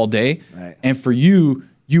treadmill all day. Right. And for you,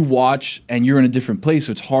 you watch and you're in a different place,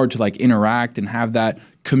 so it's hard to like interact and have that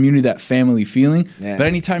community, that family feeling. Yeah. But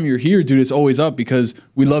anytime you're here, dude, it's always up because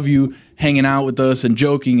we love you hanging out with us and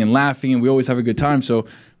joking and laughing, and we always have a good time. So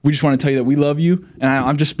we just want to tell you that we love you. And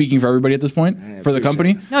I'm just speaking for everybody at this point, for the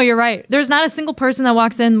company. No, you're right. There's not a single person that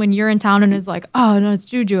walks in when you're in town and is like, oh, no, it's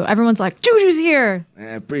Juju. Everyone's like, Juju's here. I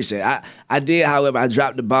appreciate it. I did, however, I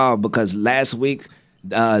dropped the ball because last week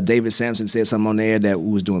David Sampson said something on there that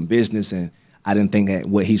we was doing business, and I didn't think that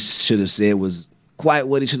what he should have said was quite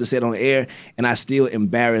what he should have said on air, and I still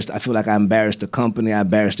embarrassed. I feel like I embarrassed the company. I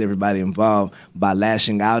embarrassed everybody involved by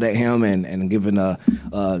lashing out at him and giving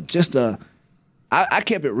I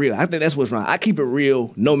kept it real. I think that's what's wrong. I keep it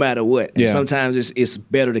real no matter what. And sometimes it's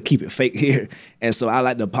better to keep it fake here. And so I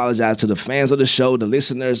like to apologize to the fans of the show, the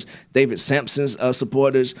listeners, David Sampson's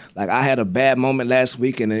supporters. Like, I had a bad moment last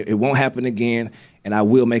week, and it won't happen again, and I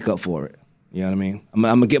will make up for it. You know what I mean? I'm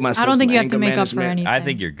gonna get myself. I don't think some you have to anger make up for management. anything. I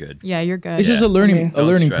think you're good. Yeah, you're good. It's just a learning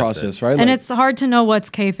Don't stress process, it. right? And Like, it's hard to know what's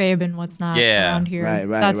kayfabe and what's not around here. Right,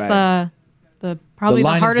 That's probably the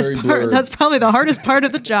line is hardest very part. blurred. That's probably the hardest part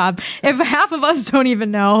of the job. If half of us don't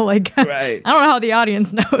even know, like, Right. I don't know how the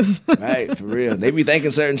audience knows. Right, for real. They be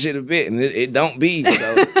thinking certain shit a bit, and it don't be.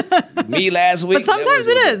 So me last week. But sometimes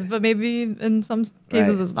it is. But maybe in some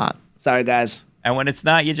cases it's not. Sorry, guys. And when it's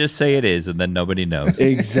not, you just say it is, and then nobody knows.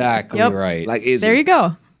 exactly Yep. right. Like, is There you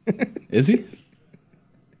go. Is he?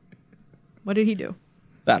 What did he do?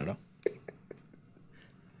 I don't know.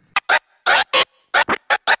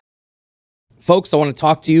 Folks, I want to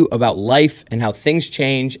talk to you about life and how things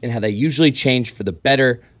change and how they usually change for the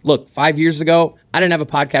better. Look, 5 years ago, I didn't have a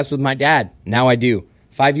podcast with my dad. Now I do.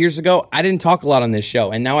 5 years ago, I didn't talk a lot on this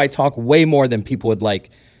show, and now I talk way more than people would like.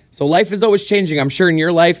 So life is always changing. I'm sure in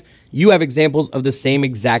your life, you have examples of the same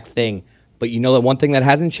exact thing. But you know that one thing that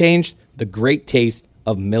hasn't changed? The great taste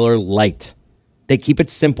of Miller Lite. They keep it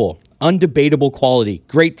simple, undebatable quality,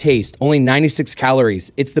 great taste, only 96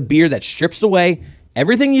 calories. It's the beer that strips away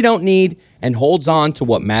everything you don't need and holds on to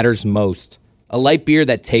what matters most. A light beer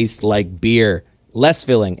that tastes like beer. Less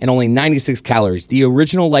filling and only 96 calories. The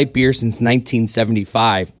original light beer since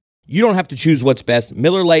 1975. You don't have to choose what's best.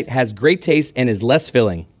 Miller Lite has great taste and is less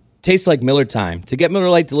filling. Tastes like Miller time. To get Miller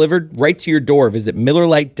Lite delivered right to your door, visit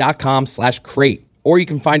MillerLite.com/crate. Or you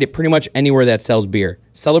can find it pretty much anywhere that sells beer.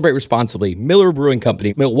 Celebrate responsibly. Miller Brewing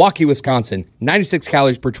Company, Milwaukee, Wisconsin. 96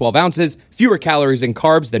 calories per 12 ounces. Fewer calories and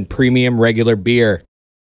carbs than premium regular beer.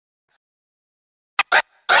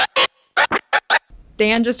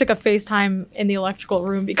 Dan just took a FaceTime in the electrical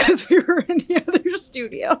room because we were in the other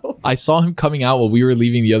studio. I saw him coming out while we were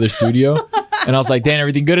leaving the other studio, and I was like, Dan,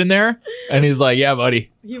 everything good in there? And he's like, yeah, buddy.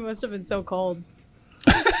 He must have been so cold.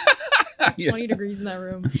 20 degrees in that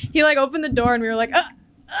room. He like opened the door and we were like,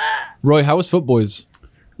 Roy, how was Footboys?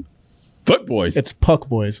 Fuck Boys. It's Puck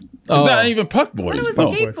Boys. It's not even Puck Boys. It was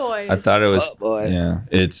No. Skate Boys. I thought it was. Fuck boy. Yeah.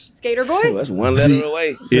 It's Skater Boy. That's one letter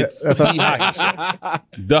away. it's That's the what- hockey show.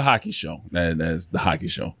 The hockey show. That's the hockey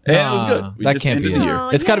show. And it was good. We That just can't be ended it. the year. Oh,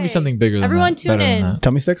 It's got to be yay. something bigger than Everyone that. tune Better than in. that.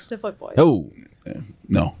 Tummy sticks. To Foot Boys. Oh,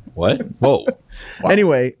 No. What? Whoa.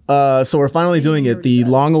 Anyway, so we're finally doing it. The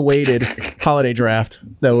long-awaited holiday draft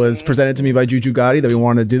that was presented to me by Juju Gotti that we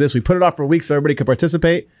wanted to do this. We put it off for a week so everybody could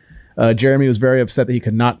participate. Jeremy was very upset that he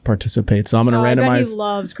could not participate, so I'm going to I bet randomize. he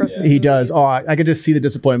loves Christmas. He does. movies. Oh, I could just see the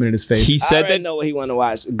disappointment in his face. He I said already that. know what he want to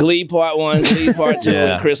watch. Glee Part 1, Glee Part 2,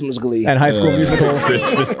 Yeah. and Christmas Glee. and High School Musical.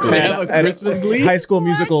 Christmas Glee. they have a Christmas Glee. High School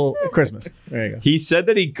Musical Christmas. There you go. He said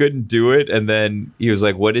that he couldn't do it, and then he was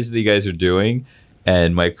like, "What is it you guys are doing?"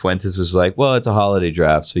 And Mike Fuentes was like, "Well, it's a holiday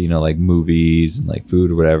draft, so like movies and like food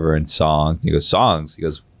or whatever, and songs." And he goes, "Songs?" He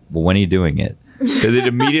goes, "Well, when are you doing it?" Because it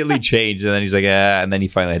immediately changed, and then he's like, "Ah," and then he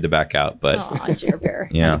finally had to back out. But Aw, Jer Bear.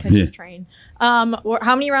 Yeah. I catch his train. How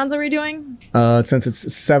many rounds are we doing? Since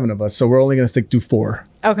it's 7 of us, so we're only going to stick to 4.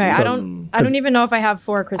 Okay, I don't even know if I have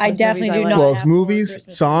 4 Christmas. I definitely movies do I not. like. Well, have it's 4 movies,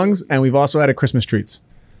 Christmas songs, movies. and we've also added Christmas treats.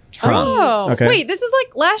 Oh, Okay. wait, this is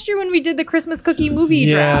like last year when we did the Christmas cookie movie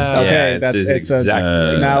Yeah. draft. Okay, it's that's his it's a,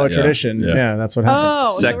 exact- now a yeah, tradition. yeah. Yeah, that's what happens. Oh,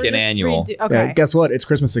 so we're Second just annual. Okay. Yeah, guess what? It's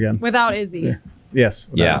Christmas again. Without Izzy. Yes.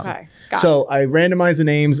 Yeah. Okay. Got So I randomized the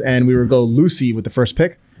names, and we were go Lucy with the first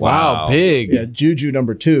pick. Wow, big. Yeah, Juju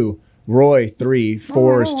number 2, Roy 3,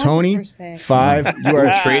 4 is want the Tony, first pick. 5 you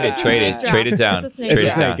are trade It's it a down. snake It's a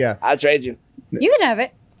draft. snake. Yeah. I'll trade you. You can have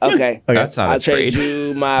it. Okay. That's not I'll a trade trade.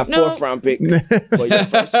 you my No. 4th round pick for your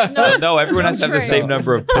first. No, everyone has to have the trade. same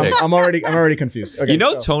number of picks. I'm already confused. Okay,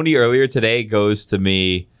 so- Tony earlier today goes to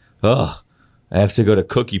me, "Oh, I have to go to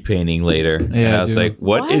cookie painting later." And Yeah, I was dude. like,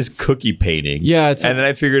 what is What? cookie painting? Yeah, it's and then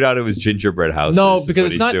I figured out it was gingerbread houses. No, is because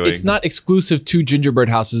what it's not. he's doing. It's not exclusive to gingerbread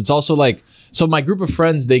houses. It's also like so. My group of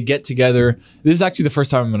friends they get together. This is actually the first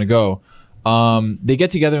time I'm gonna go. They get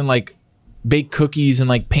together and like bake cookies and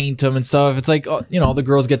like paint them and stuff. It's like all the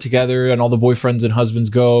girls get together and all the boyfriends and husbands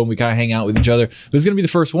go and we kind of hang out with each other. This is gonna be the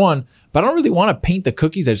first one, but I don't really want to paint the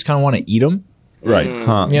cookies. I just kind of want to eat them. Right. Huh. You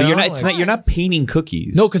But you're know, not. It's not. You're not painting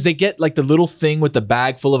cookies. No, because they get like the little thing with the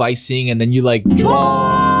bag full of icing, and then you like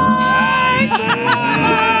draw.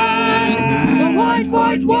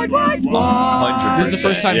 100%. This is the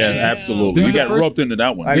first time. Yeah, absolutely. This We is the got first- roped into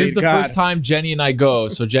that one. I This mean, is the God. first time Jenny and I go,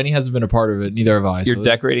 so Jenny hasn't been a part of it. Neither have I. You're so this-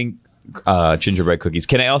 decorating gingerbread cookies.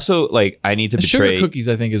 Can I also I need to Sugar betray? cookies,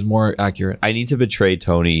 I think, is more accurate. I need to betray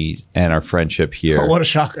Tony and our friendship here. Oh, what a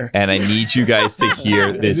shocker. And I need you guys to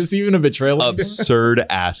hear Is this this even a betrayal? absurd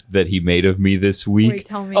ask that he made of me this week. Wait,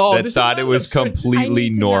 tell me. Oh, that this is thought not it was absurd. completely I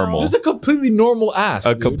need to normal. know. This is a completely normal ask.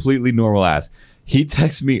 A dude. completely normal ask. He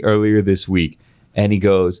texted me earlier this week and he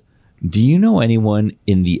goes, "Do you know anyone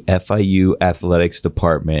in the FIU athletics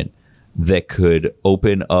department that could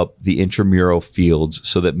open up the intramural fields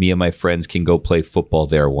so that me and my friends can go play football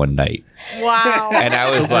there one night?" Wow. And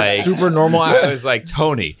I was like, Super normal I ask. was like,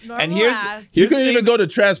 Tony. Normal and here's ask. You here's the couldn't even thing. go to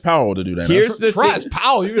Trash Powell to do that. Here's the Traz thing.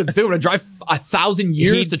 Powell. You're gonna think we're gonna drive 1,000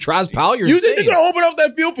 years to Traz Powell? You're You insane. think they're gonna open up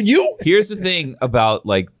that field for you? Here's the thing about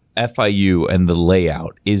like FIU and the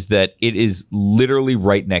layout is that it is literally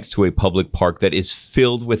right next to a public park that is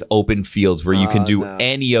filled with open fields where you can do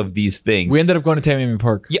any of these things. We ended up going to Tamiami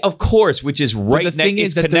Park. Yeah, of course, which is But right the thing next.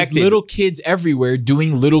 is that there's little kids everywhere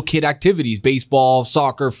doing little kid activities, baseball,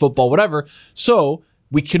 soccer, football, whatever. So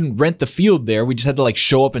we couldn't rent the field there. We just had to like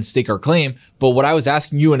show up and stake our claim. But what I was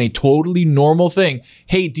asking you in a totally normal thing,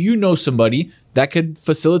 hey, do you know somebody that could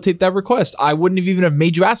facilitate that request? I wouldn't have even have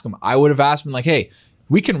made you ask them. I would have asked them like, hey,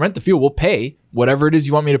 we can rent the field. We'll pay whatever it is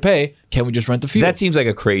you want me to pay. Can we just rent the field? That seems like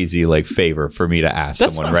a crazy like favor for me to ask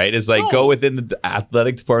That's someone, not- right? It's like no. go within the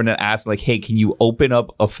athletic department and ask like, hey, can you open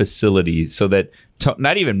up a facility so that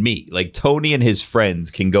not even me, like Tony and his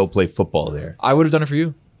friends can go play football there? I would have done it for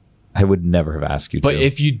you. I would never have asked you But to.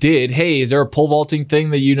 if you did, hey, is there a pole vaulting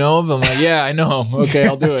thing that you know of? I'm like, yeah, I know. Okay,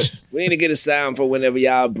 I'll do it. We need to get a sound for whenever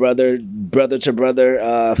y'all brother to brother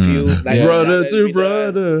feud. Like Yeah. Brother y'all to be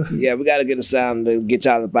brother. Yeah, we got to get a sound to get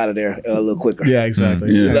y'all up out of there a little quicker. Yeah,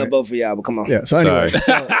 exactly. Yeah. We love both of y'all, but come on. Yeah. So anyway,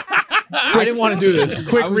 I didn't want to do this.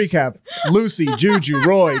 quick I was- recap: Lucy, Juju,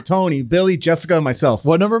 Roy, Tony, Billy, Jessica, and myself.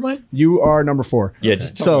 What number am I? You are number 4. yeah,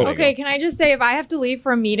 just tell So- me where to go. Okay, can I just say if I have to leave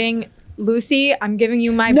for a meeting, Lucy, I'm giving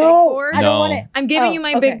you my big No, board. I don't No. want it. I'm giving Oh, you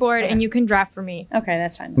my okay, big board okay. and you can draft for me. Okay,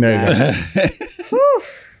 that's fine. There you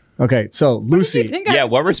go. Okay, so Lucy. Yeah,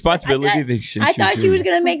 what responsibility I did she I thought she was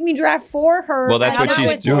going to make me draft for her. Well, that's but what not she's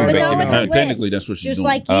with- doing, but making not it with happen. the Technically, list. that's what she's Just doing.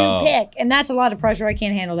 like you Oh. pick, and that's a lot of pressure. I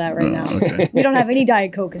can't handle that right now. We don't have any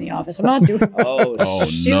Diet Coke in the office. I'm not doing. Oh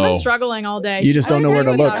She's no. been struggling all day. You just don't know where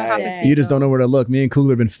to look. Day. You just don't know where to look. Me and Coogler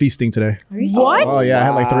have been feasting today. What? Oh yeah, I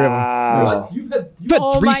had like 3 of them. Wow. You've had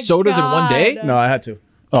Oh 3 my sodas in one day? God. No, I had to.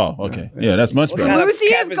 Oh, okay. Yeah, that's much better. kind of Lucy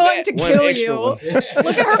cap is is going that? to One kill extra you. one.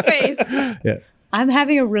 Look at her face. Yeah. I'm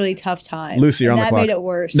having a really tough time. Lucy, you're and on the that clock. made it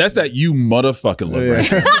worse. That's that you motherfucking look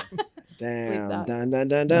right Yeah. there. Damn. that. Dun, dun,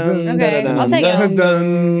 dun, dun, Okay, dun, I'll dun, take dun. it.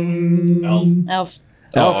 Dun. Elf.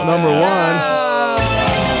 Elf number 1.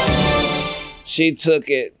 She took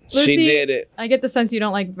it. Lucy, She did it. I get the sense you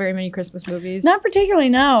don't like very many Christmas movies. Not particularly.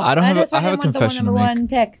 No. I don't have a- That's why I have a didn't want the confession to number make. one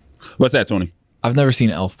pick. What's that, Tony? I've never seen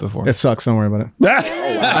Elf before. It sucks. Don't worry about it.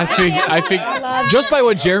 I think just by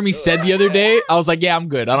what Jeremy said the other day, I was like, yeah, I'm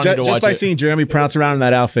good. I don't need to Just watch by it. seeing Jeremy prounce around in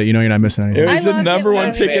that outfit, you know you're not missing It anything. I was the loved number it one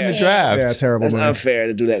when I pick was in a the kid. draft. Yeah, terrible That's movie. unfair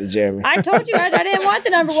to do that to Jeremy. I told you guys I didn't want the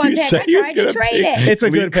number one You pick. said I he was tried to gonna trade pick- it. It's a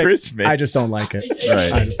good pick. Christmas. I just don't like it.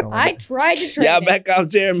 Right. I just don't I like it. tried to trade Y'all it. back off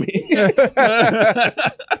Jeremy.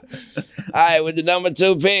 All right, with the number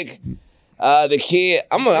 2 pick, the kid.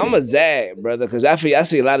 I'm a zag, brother, because I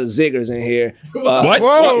see a lot of ziggers in here. What?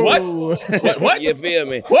 Whoa. What? What? You feel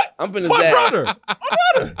me? What? I'm finna What, zag. brother?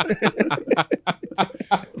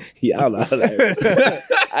 Y'all know that.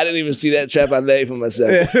 I didn't even see that trap I laid for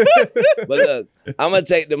myself. But look, I'm gonna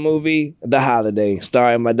take the movie The Holiday,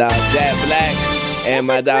 starring my dog Jack Black and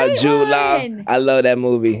my dog great Jude Law. one. I love that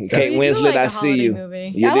movie. Kate You do Winslet, like I a see holiday you.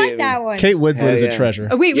 movie. You I did like me. that one. Kate Winslet Hell is yeah. a treasure.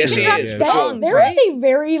 Oh, wait, we Yes, should she have is. songs, There right? was a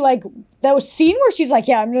very that was scene where she's like,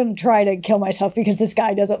 "Yeah, I'm gonna try to kill myself because this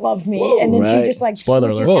guy doesn't love me," and then Right. she just like Spoiler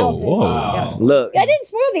switches alert. houses. Whoa. Look, I didn't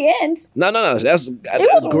spoil the end. no. That's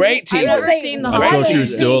was a great I teaser. never was seen The I'm sure she Holiday.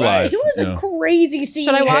 was still alive. It was Yeah. a crazy scene.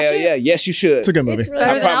 Should I watch Hell it? yeah, yes you should. It's a good movie. It's really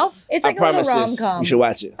Better good. than Elf? It's like I a little promise rom this. com. You should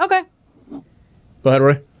watch it. Okay. Go ahead,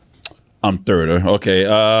 Roy. I'm third. Okay.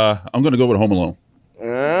 I'm gonna go with Home Alone.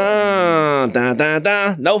 Dun, dun,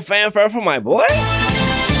 dun. No fanfare for my boy.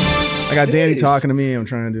 I got Danny Jeez. talking to me. I'm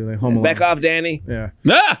trying to do the Home Alone. Back off, Danny. Yeah.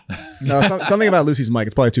 Ah! No, something about Lucy's mic.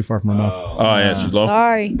 It's probably too far from her mouth. Oh yeah, she's low.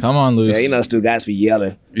 Sorry. Come on, Luce. Yeah, you know, still guys be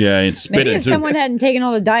yelling. Yeah, and Maybe spitting if too. someone hadn't taken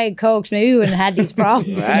all the Diet Cokes, maybe we wouldn't have had these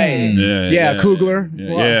problems. Right. Yeah, Kugler. Yeah,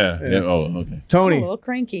 Wow. yeah. Oh, okay. I'm a Tony. little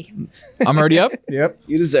cranky. I'm already up. Yep.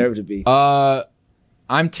 You deserve to be.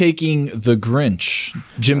 I'm taking The Grinch.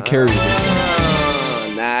 Jim Carrey.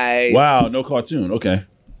 Oh, nice. Wow, no cartoon. Okay.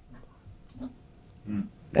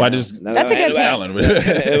 Why just No, That's a good pick. silent with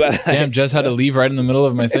it? Damn, Jess had to leave right in the middle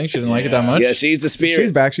of my thing. She didn't like it that much. Yeah, she's the spirit.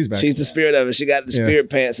 She's back. She's back. She's the spirit of it. She got the Yeah. spirit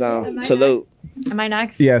pants on. Am I Salute. next? Am I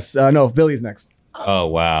next? Yes. No, Billy's next. Oh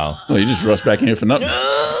wow. Oh, you just rushed back in here for nothing.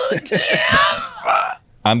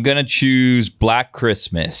 I'm gonna choose Black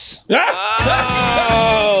Christmas.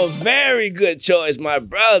 Oh, very good choice, my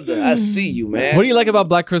brother. I see you, man. What do you like about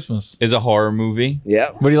Black Christmas? Is a horror movie.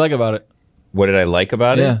 Yep. What do you like about it? What did I like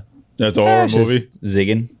about Yeah. it? That's a horror It's just movie.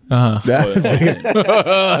 zigging. Uh-huh. That's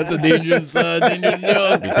That's a dangerous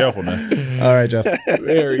joke. Be careful, man. all right, Jess.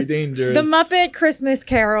 Very dangerous. The Muppet Christmas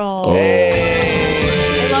Carol. Oh.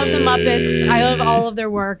 I love the Muppets. I love all of their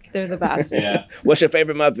work. They're the best. What's your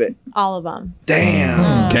favorite Muppet? All of them.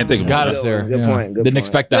 Damn. Can't think of Got one. us there. Good Yeah. point, good Didn't point.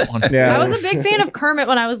 expect that one. Yeah. I was a big fan of Kermit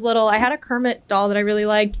when I was little. I had a Kermit doll that I really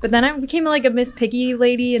liked, but then I became like a Miss Piggy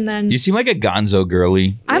lady, and then You seem like a Gonzo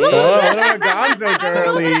girly. I'm a little Oh, bit. what about Gonzo I'm a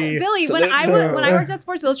little bit girly? Billy. So When that's- when I worked at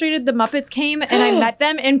Sports Illustrated, the Muppets came and I met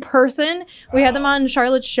them in person. We had them on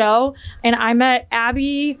Charlotte's show, and I met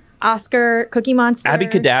Abby, Oscar, Cookie Monster, Abby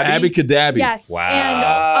Cadabby. Abby Cadabby. Yes.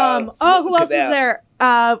 Wow. And who else was Cadabs.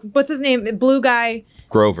 there? What's his name? Blue guy.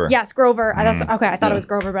 Grover. Yes, Grover. That's okay. I thought it was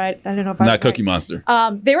Grover, but I didn't know if I was Not right. Cookie Monster.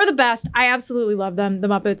 They were the best. I absolutely love them. The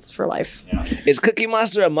Muppets for life. Is Cookie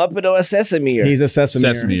Monster a Muppet or a Sesame? He's a sesame.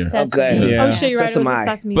 Sesame. Okay. Yeah. Oh shit, you're right. It was Sesame. a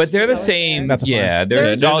Sesame. But they're the Street. same. That's a fine. yeah, they're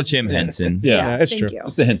There's- all Jim Henson. Yeah. Yeah, it's Thank true. you.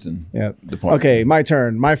 It's the Henson. Yeah. Department. Okay, my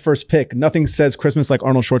turn. My first pick. Nothing says Christmas like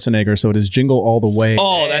Arnold Schwarzenegger, so it is Jingle All the Way.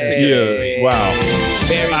 Oh, that's a good. Yeah. Wow.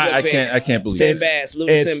 Very good I pick. can't believe it. Sinbad. Salute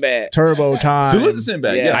to It's Sinbad. Turbo Time. Salute to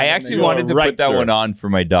Sinbad. Yeah. Yes. I actually You wanted are to right, put that sir. one on for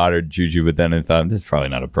my daughter Juju, but then I thought that's probably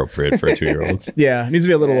not appropriate for a 2-year-old. Yeah, it needs to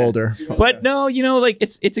be a little older. But no, like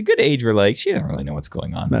it's a good age where like she doesn't really know what's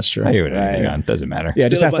going on. That's true. I hear what anything Right. on. Doesn't matter. Yeah, it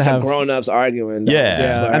just Still a has to bunch of have. grown-ups arguing. though. Yeah.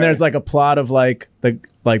 Yeah, and there's like a plot of like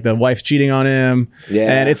the wife cheating on him.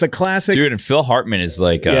 Yeah. and it's a classic. Dude, and Phil Hartman is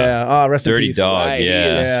like a Yeah. Oh, rest in dirty peace. dog. Right, he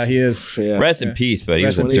Yeah. is. Yeah, he is. Yeah. Rest in peace, but he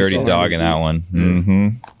Rest was a in peace, dirty Phil dog in that one. Mm-hmm.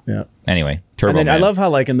 Yeah. Anyway, Turbo And then I Man. love how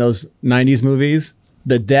like in those '90s movies,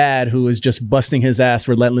 the dad who is just busting his ass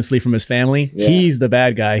relentlessly from his family. Yeah. He's the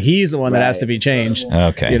bad guy. He's the one that has to be changed.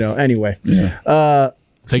 Okay. You know, anyway.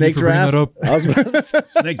 Thank you for bringing that up. I was about to say,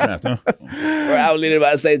 Snake draft, huh? I was literally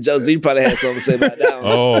about to say, Josie probably had something to say about that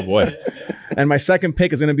one. Oh boy. And my second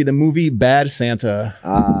pick is going to be the movie Bad Santa.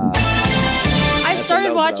 I started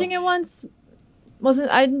no-go. watching it once.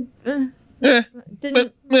 I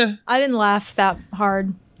didn't laugh that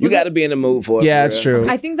hard. You got to be in the mood for it. Yeah, for it's real.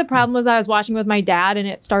 true. I think the problem was I was watching with my dad, and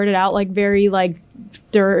it started out like very like It is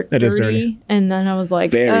dirty. dirty, and then I was like,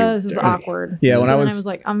 Very this is dirty. awkward. Yeah, when So I then was-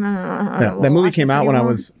 like, Yeah, that movie came out when I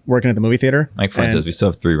was working at the movie theater. Mike Fuentes, And- we still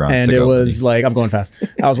have 3 rounds And to it go. was like, I'm going fast.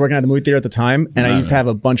 I was working at the movie theater at the time, and I used to have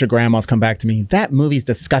a bunch of grandmas come back to me. That movie's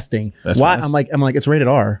disgusting. That's Why? fast. I'm like, it's rated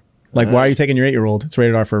R. Like, why are you taking your 8-year-old? It's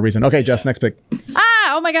rated R for a reason. Okay, Jess, next pick.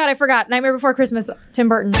 oh my god, I forgot. Nightmare Before Christmas, Tim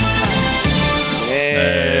Burton.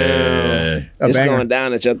 Hey. A It's banger. going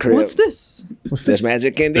down at your crib. What's this? What's This this?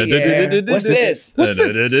 magic in the air. What's this? What's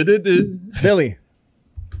this? Billy.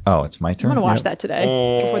 Oh, it's my turn. I'm gonna watch that today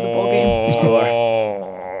before the bowl game.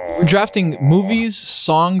 We're drafting movies,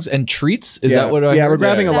 songs, and treats. Is Yeah, that what I yeah, heard? we're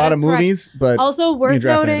grabbing a That lot is of correct. movies, but Also you worth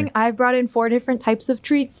draft noting, anything. I've brought in 4 different types of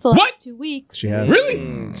treats the What? last 2 weeks. She has.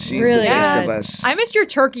 Really? She's Really the best Yeah. of us. I missed your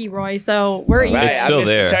turkey, Roy. So we're eating. Right, It's I still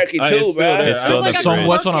missed there. the turkey Oh, too, it's still bro. there. It's still There's in like the a Son,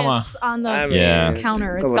 what's on carcass on the I mean, Yeah.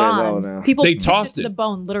 counter. It's come on, go gone. now. People They cooked tossed it to it. the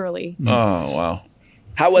bone, literally. Oh wow.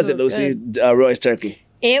 How was It it, was Lucy? Roy's turkey.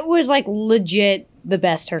 It was like legit the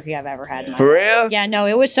best turkey I've ever had. In my For life. real? Yeah, no,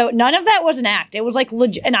 it was so. None of that was an act. It was like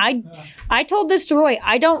legit. And I told this to Roy.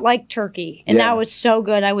 I don't like turkey, and Yeah. that was so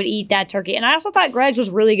good. I would eat that turkey, and I also thought Greg's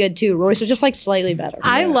was really good too. Roy's was just like slightly better.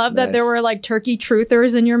 I love that there nice. were like turkey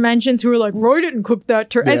truthers in your mentions who were like, Roy didn't cook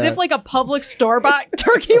that turkey. As Yeah. if like a public store bought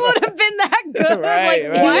turkey would have been that good. Right,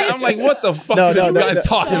 like, right. what? I'm like, what the fuck No, are no, you no, guys no.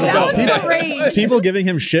 talking That about? was people- deranged. People giving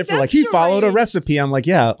him shit for That's like, he followed a deranged. recipe. I'm like,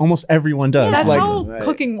 yeah, almost everyone does. That's like, how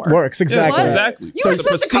cooking works. works, exactly. What? Exactly. You So were it's a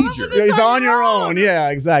supposed to come up procedure. with this He's on your own. Yeah,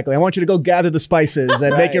 exactly. I want you to go gather the spices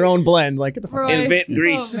and make your own blend. Like, get the fuck Roy. Invent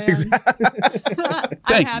grease. Oh, man. I'm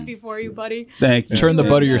Thank happy for you, buddy. Thank you. Turn the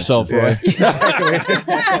butter yourself, Roy.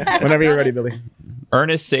 whenever you're ready, Billy.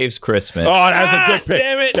 Ernest Saves Christmas. Oh, that's a good pick.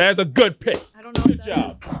 damn it. That's a good pick. I don't know what that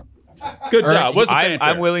job. is. Good job. What's the I'm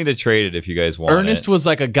fanfare? willing to trade it if you guys want Ernest it. was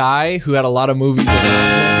like a guy who had a lot of movies. That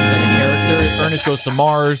he's like a character. Ernest goes to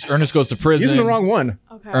Mars. Ernest goes to prison. Using the wrong one.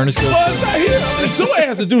 Okay. Ernest goes. Well, it's not here. I mean, somebody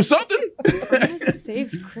has to do something. Ernest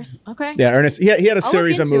saves Christmas. Okay. Yeah, Ernest. He had a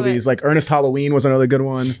series of into movies. it. Like Ernest Halloween was another good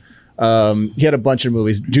one. He had a bunch of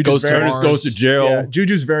movies. Juju's Goes to very, Mars. Ernest goes to jail. yeah,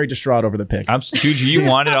 Juju's very distraught over the pick. Juju, you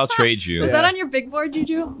want it? I'll trade you. Was that on your big board,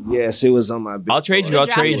 Juju? Yes, it was on my big I'll trade board. you. I'll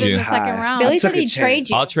Drafted trade in you. the second round. Billy I said took a he'd trade chance.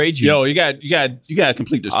 you. I'll trade you. Yo, you got to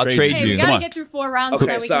complete this I'll trade. trade Hey, you. we Come gotta on. get through 4 rounds Okay, so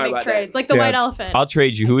that we sorry can make about that. trades. Like the Yeah. white elephant. I'll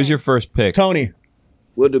trade you. Who is your first pick? Tony.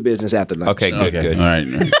 We'll do business after lunch. Okay, good, Okay. good.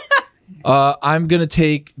 All right. I'm gonna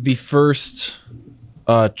take the first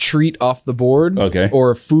treat off the board. Okay.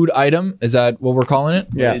 Or food item. Is that what we're calling it?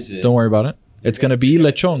 Yeah. Don't worry about it. It's gonna be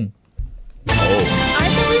lechon. I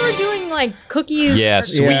thought we were doing like cookies. Yeah, or-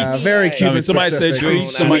 sweets. Yeah, very I Cuban mean, somebody said specific.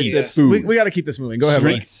 treats. Somebody said food. We got to keep this moving. Go ahead,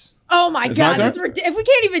 Roy. Streets. Oh my It's my god, that's turn? if we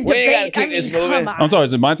can't even We ain't debate. gotta keep this moving. come on. I'm sorry.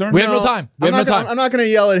 Is it my turn? We have no time. We have no time. I'm not going to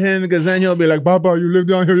yell at him because then he'll be like, Baba, you lived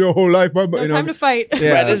down here your whole life. Baba. No you know? time to fight.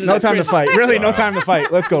 Yeah, Right, this is no a time to Christmas- fight. Really, no time to fight.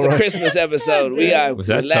 Let's go, The Roy. Christmas episode. We are Was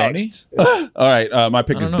that relaxed. All right. My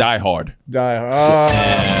pick is know. Die Hard. Die.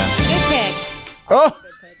 Good pick. Oh,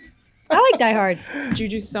 I like Die Hard.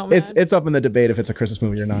 Juju's so mad. it's up in the debate if it's a Christmas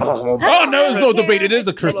movie or not. Oh no, there's no debate. It is a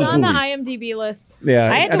It's Christmas on the movie. IMDb list.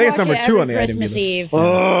 Yeah, I had to think it's watch number it 2 every on the Christmas IMDb list.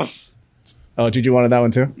 Eve. Oh, Juju wanted that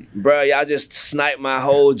one too? Bro, y'all just sniped my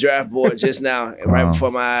whole draft board just now, right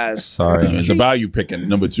before my eyes. Sorry. It's a value picking.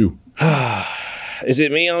 Number 2. Is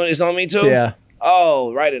it me on? It's on me too? Yeah.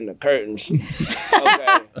 Oh, right in the curtains.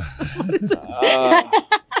 Okay.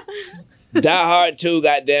 Die Hard 2,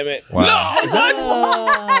 goddammit.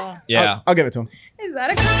 Wow. Yeah. I'll give it to him. Is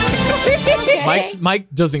that a Christmas movie? Mike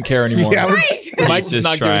doesn't care anymore. Yeah, Mike does Just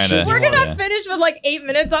not give a trying shit. to- We're gonna Yeah. finish with like 8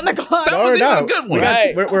 minutes on the clock. That was Or even no. a good one.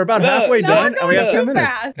 Right. We're about Look. halfway No, done, we're and we got going 10 too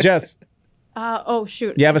minutes. fast. Jess, Oh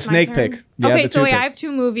shoot. You have a It's my snake turn. pick. You have Okay, the so two wait, I picks. have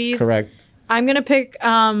 2 movies. correct. I'm gonna pick.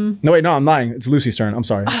 No, wait, no, I'm lying. It's Lucy's turn. I'm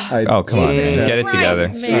sorry. Oh, come on. Jesus Let's get it together.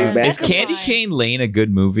 Christ, man. Is Is Candy Cane Lane a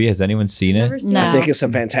good movie? Has anyone seen Never it? seen No. I think it's a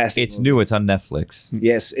fantastic It's movie. new. It's on Netflix.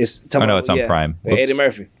 Yes, it's. Oh, no, it's on Prime. With Eddie Whoops.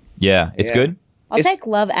 Murphy. Yeah, it's Yeah. good. I'll It's- take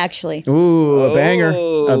Love Actually. Ooh, a banger.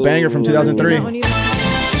 A banger from Ooh. 2003. That one either.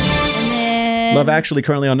 And then Love Actually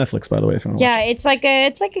currently on Netflix, by the way. If you want to watch yeah, it's like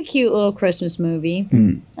a cute little Christmas movie.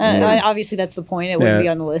 Obviously, that's the point. It wouldn't Yeah. be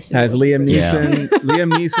on the list. if it Has wasn't Liam for Neeson,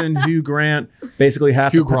 Liam Neeson, Hugh Grant, basically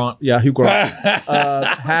half Hugh the Grant. Yeah, Hugh Grant.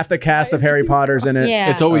 Half the cast of Harry Potter's in it. Yeah.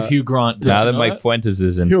 It's always Hugh Grant. Now Don't that you know Mike Fuentes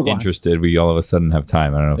isn't Hugh Grant. interested, we all of a sudden have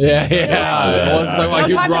time. I don't know. If Yeah, you know. yeah. Well, let's talk about No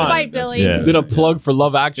Hugh time to Grant. fight, Billy. Yeah. Did a plug for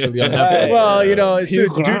Love Actually on Netflix. Well, you know, it's Hugh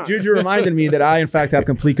true. Grant. Juju reminded me that I, in fact, have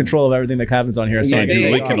complete control of everything that happens on here. So Yeah, I can Andrew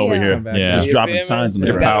take Lincoln off over and here. come back. Yeah. He's You dropping feel me? signs in You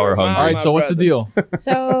the better power remind hungry. All right, my so what's the brother. deal?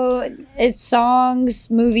 So it's songs,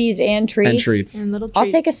 movies, and treats. And treats. And little I'll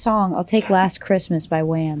treats. take a song. I'll take "Last Christmas" by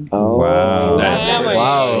Wham. Oh, Wow. That's wow. a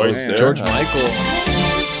Wow, choice there. George Michael.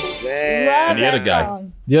 Man. Love And the other that guy.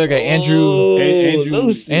 song. The other guy, Andrew.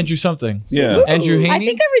 Lucy. Andrew something. Yeah. Andrew Haney. I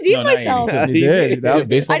think I redeemed No, not myself. Amy. You did. Is That he a was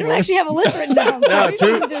baseball I don't player? actually have a list written down. So No, maybe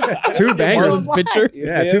two- I'm just two bangers. Marlins pitcher.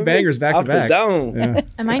 Yeah, two bangers back Off to the back. dome. Yeah.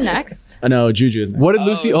 Am I next? No, Juju is next. What did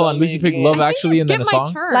Lucy? it's Hold on on, Lucy me picked again. Love I Actually think and you then a skipped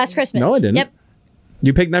song. my turn. Last Christmas. No, I didn't. Yep.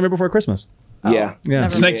 You picked Nightmare Before Christmas. Yeah. Yeah.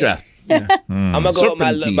 Snake draft. I'm gonna go with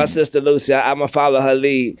Serpentine. my sister Lucy. I'm gonna follow her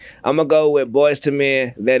lead. I'm gonna go with Boys to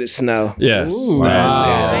Men. Let It Snow. Yes.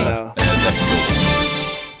 Wow.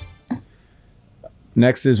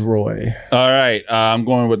 Next is Roy. All right. I'm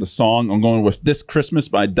going with the song. I'm going with This Christmas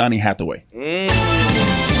by Donny Hathaway.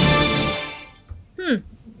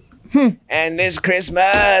 And this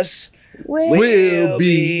Christmas Will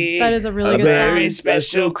be That is a really a good very song.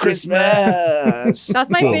 special Christmas. That's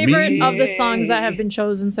my for favorite me. of the songs that have been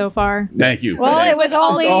chosen so far. Thank you. Well, it was With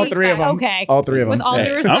all only All three of them. Okay. All three of them. With all due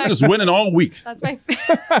Hey, respect, I'm just winning all week. that's my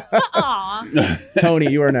favorite. Aw. Tony,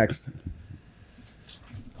 you are next.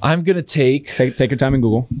 I'm gonna take. Take your time in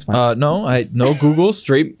Google. It's fine. No Google,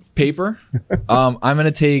 straight paper. I'm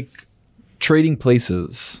gonna take Trading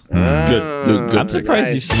Places. Good I'm pick.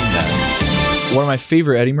 surprised you've seen that. One of my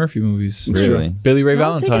favorite Eddie Murphy movies. Really? Billy Ray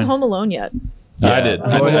No one's taken Valentine. Home Alone yet. I did.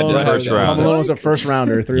 I did Home first Alone. round. Home Alone was a first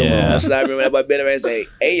rounder. Three of Yeah. them. That's what I remember that boy Billy Ray say,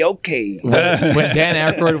 "Hey, okay." When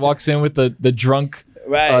Dan Aykroyd walks in with the drunk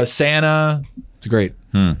Right. Santa, it's great.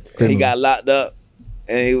 He got locked up.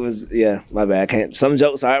 And he was, my bad. I can't. Some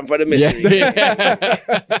jokes aren't for the mystery.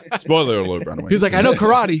 Yeah. Spoiler alert, by the way. He's like, I know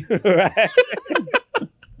karate.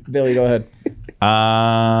 Billy, go ahead.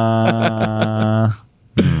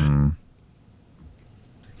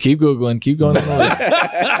 Keep googling. Keep going on the list.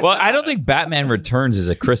 Well, I don't think Batman Returns is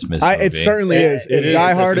a Christmas movie. It certainly is. it If is.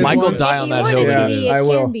 Die Hard is Michael one, die on that You hill. want it Yeah, to be, I it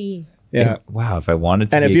will. can be. yeah. Wow, if I wanted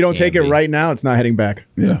to. And if be, you don't take it can be. right now, it's not hitting back.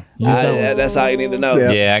 Yeah. That's all you need to know.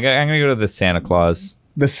 Yeah. Yeah, I'm gonna go to the Santa Claus.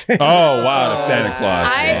 The same. Oh, wow. The Santa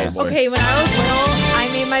Claus. Oh, boy. Okay, when I was little, I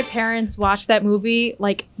made my parents watch that movie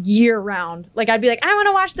like year round. Like I'd be like, I want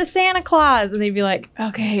to watch the Santa Claus, and they'd be like,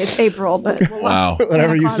 Okay, it's April, but we'll Wow. watch the Whatever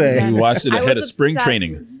Santa you Claus say. again." You watched it I ahead was of spring obsessed.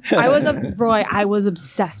 training. I was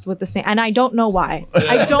obsessed with the Santa, and I don't know why.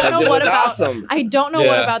 I don't know It what was about. awesome. I don't know what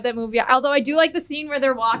Yeah. about that movie. Although I do like the scene where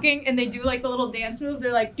they're walking and they do like the little dance move.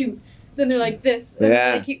 They're like, dude. Then they're like this. And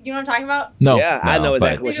Yeah. they keep, you know what I'm talking about? No. Yeah, I No, know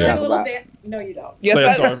exactly but- what They you're do like a talking little about. dance. No, you don't.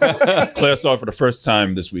 Yes, Claire Claire saw it for the first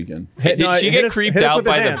time this weekend. Did No, she hit get us- creeped hit us out with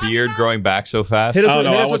the by the dance. beard growing back so fast? Hit us Oh, with,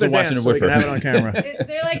 no, hit I us with the wasn't watching dance it so we with can her. have it on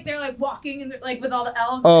camera. They're like walking and they're like with all the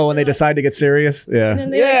elves. Oh, when they They're, like- decide to get serious? Yeah. And then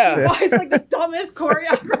they Yeah. it's like the dumbest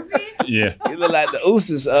choreography. Yeah. You look like the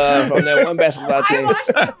Ooses from that one basketball I team.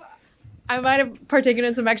 watched that. I might have partaken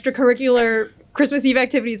in some extracurricular Christmas Eve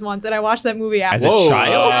activities once, and I watched that movie after. As a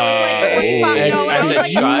child? I was like 25. No, when I was As a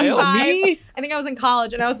like child? 25. I think I was in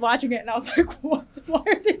college, and I was watching it, and I was like, "What? Why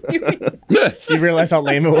are they doing You realize how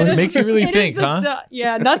lame it was? Makes you really It is think, the huh?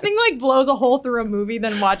 yeah, nothing like blows a hole through a movie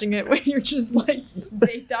than watching it when you're just like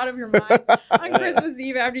baked out of your mind on Christmas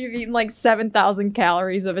Eve after you've eaten like 7,000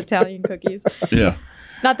 calories of Italian cookies. Yeah.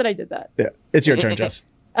 Not that I did that. Yeah. It's your turn, Jess.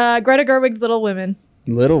 Greta Gerwig's Little Women.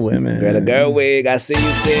 Little Women. Greta Gerwig, I see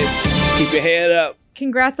you, sis. Keep your head up.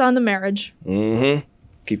 Congrats on the marriage. Mm-hmm.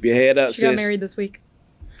 Keep your head up, She got sis. married this week.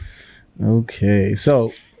 Okay.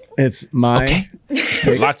 So it's my. Okay.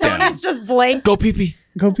 Lockdown. That's just blank. Go pee pee.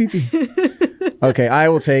 Go pee pee. Okay. I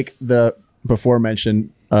will take the before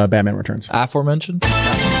mentioned Batman Returns. Aforementioned.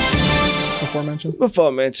 Before mentioned?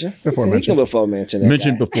 Before mention. Before You mention. can before mention. that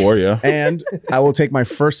Mentioned guy. before, yeah. And I will take my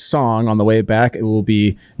first song on the way back. It will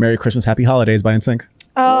be Merry Christmas, Happy Holidays by NSYNC.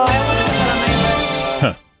 Oh,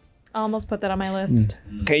 I almost put that on my list.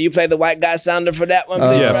 Can you play the white guy sounder for that one,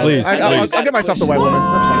 please? Yeah, brother? please. I'll get myself the white woman.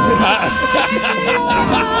 That's fine.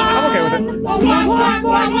 I'm okay with it.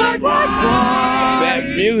 That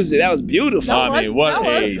music, that was beautiful. I mean, what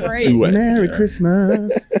that was a great. duet. Merry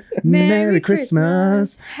Christmas. Merry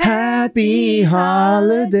Christmas. Happy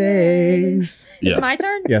Holidays. Yeah. It's my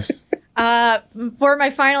turn? Yes. For my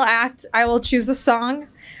final act, I will choose a song.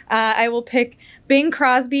 I will pick Bing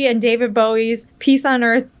Crosby and David Bowie's "Peace on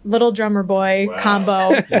Earth, Little Drummer Boy" combo.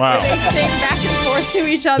 Wow. They sing back and forth to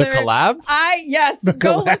each other. The collab? Yes.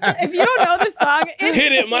 Go listen. If you don't know the song,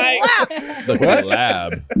 Hit it, Mike. slaps. The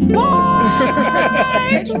collab.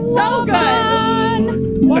 It's so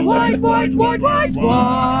good.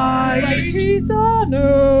 Like peace on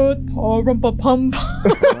earth. Pum.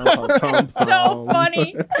 So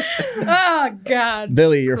funny. Oh God.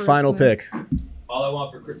 Billy, your final pick. All I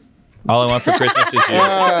want for Christmas is you.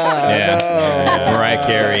 Mariah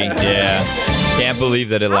Carey. Yeah. Can't believe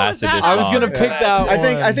that it lasted this long. I was gonna pick that.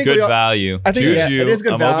 I think Good we all- value. I think, yeah, it is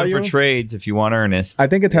good I'm value. open for trades if you want Ernest. I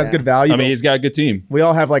think it has good value. I mean, he's got a good team. we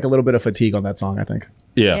all have like a little bit of fatigue on that song. I think.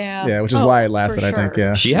 Yeah. Yeah, which is why it lasted. for I think. sure.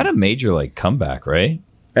 Yeah. She had a major comeback, right?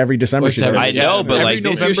 Every December she does. I know, but Every like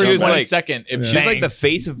this November year she was like 22nd, it she's like the bangs.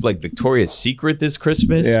 face of like Victoria's Secret this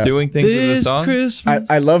Christmas, Yeah. doing things with the song. Christmas.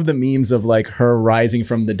 I love the memes of like her rising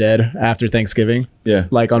from the dead after Thanksgiving. Yeah.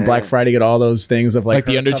 Like on Black Friday, get all those things of like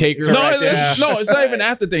her- the Undertaker. No, it's not even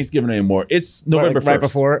after Thanksgiving anymore. It's November 1st. Right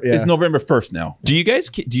before, yeah. It's November 1st now. Do you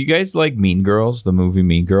guys like Mean Girls, the movie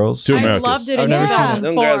Mean Girls? Two I Americas. loved it I've in never seen it. 2004.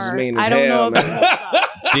 Them girls is mean as I don't know hell, about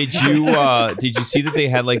Did you see that they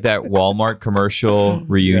had like that Walmart commercial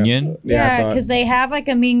reunion? Yeah, I saw it. because they have like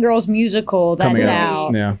a Mean Girls musical that's Coming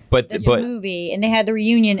out. Yeah. But It's a but movie, and they had the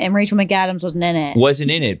reunion, and Rachel McAdams wasn't in it.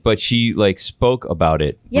 wasn't in it, but she like spoke about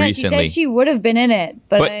it Yeah, recently. she said she would have been in it,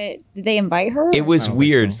 but, But did they invite her? It was I don't think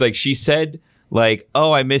weird. so. Like she said, like,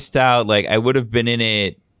 "Oh, I missed out. Like I would have been in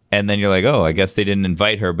it." And then you're like, "Oh, I guess they didn't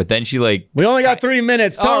invite her." But then she like, We only got 3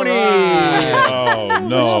 minutes, Tony. Oh,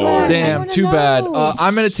 no. Damn, too bad.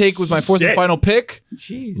 I'm gonna take with my fourth and final pick,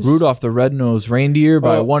 "Jeez." Rudolph the Red-Nosed Reindeer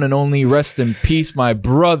by one and only, rest in peace, my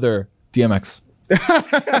brother, DMX.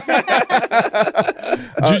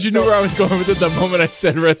 Juju knew where I was going with it the moment I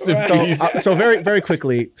said rest in peace. So very, very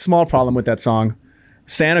quickly, small problem with that song.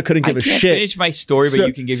 Santa couldn't give I a can't shit. finish my story, but So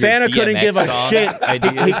you can give Santa your couldn't DMX give a song shit.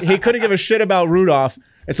 ideas. He couldn't give a shit about Rudolph.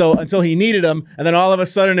 And so until he needed him, and then all of a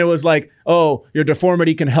sudden it was like, "Oh, your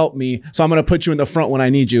deformity can help me, so I'm gonna put you in the front when I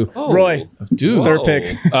need you." Roy, Dude. third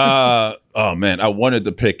pick. Oh man, I wanted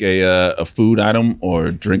to pick a food item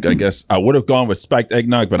or drink. I guess I would have gone with spiked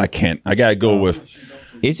eggnog, but I can't. I gotta go with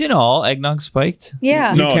Isn't all eggnog spiked?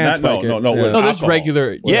 yeah. no, can't not, spike it. no. Yeah. with No, there's alcohol.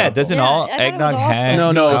 regular. Yeah, doesn't Yeah, all I thought it was eggnog all have?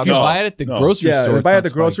 No, no, If you No. buy it at the No. grocery Yeah, store, if it's buy not at the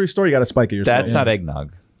grocery spiked. store, you got to spike it yourself. That's not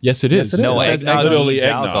eggnog. Yes, it is. Yes, it No, is. It says eggnog literally needs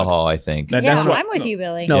eggnog. alcohol, I think. That- Yeah, that's what- I'm with you,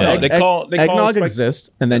 Billy. No, Yeah. They call eggnog spiked- exists,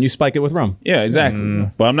 and then you spike it with rum. Yeah, exactly.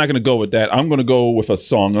 But I'm not gonna go with that. I'm gonna go with a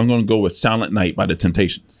song. I'm gonna go with "Silent Night" by the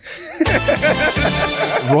Temptations.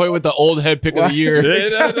 Roy with the old head pick of the year.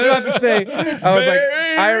 I was about to say, I was like,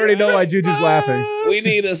 I already know why Juju's laughing. We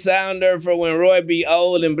need a sounder for when Roy be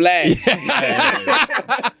old and black.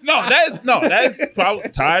 That's probably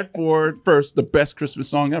tied for first the best Christmas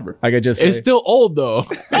song ever. I could just say, It's still old though.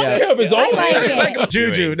 Yeah, it's old. like it.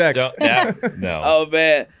 Juju next. No. Oh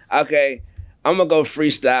man. Okay. I'm gonna go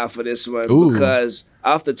freestyle for this one Ooh. because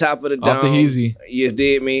off the top of the dome, Off the easy. you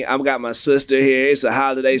did me. I've got my sister here. It's a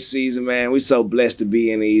holiday season, man. We're so blessed to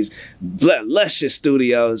be in these luscious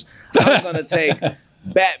studios. I'm gonna take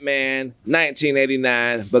Batman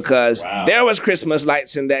 1989 because there was Christmas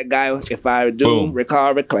lights in that guy. If I do Boom.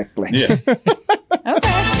 recall correctly. Yeah.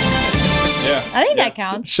 Okay. I think that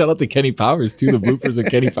counts. Shout out to Kenny Powers too. The bloopers of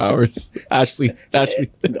Kenny Powers. Ashley. No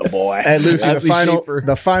boy. And Lucy, Ashley Schaefer.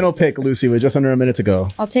 the final pick, Lucy, was just under a minute to go.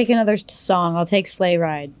 I'll take another song. I'll take Sleigh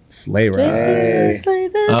Ride. Sleigh ride. Sleigh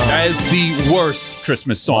Ride. That is the worst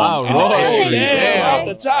Christmas song. Wow, in the Roy. history Yeah. Off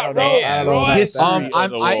the top ropes, I don't know Roy. about History that. of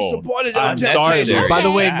I'm- the I world. supported your I'm test sorry. taking. there. By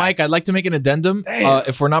the way, Mike, I'd like to make an addendum.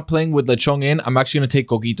 If we're not playing with Lechong in, I'm actually gonna take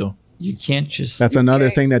Coquito. You can't just. That's another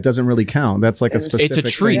thing that doesn't really count. That's like a specific It's a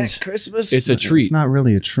treat. thing. That's Christmas. It's a treat. It's not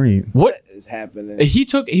really a treat. What is happening.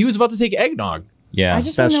 he was about to take eggnog. yeah. I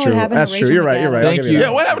just want That's to know true. what happened That's to true. Rachel You're right. You're right. McAdams. I'll Thank give you. that. Yeah,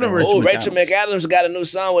 what happened to Rachel? Oh, Rachel McAdams got a new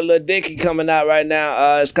song with Lil Dicky coming out right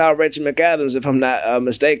now. It's called Rachel McAdams, if I'm not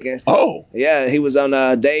mistaken. Oh, Yeah, he was on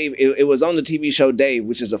Dave. It was on the TV show Dave,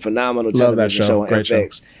 which is a phnomenal Love that television show. show on Great show.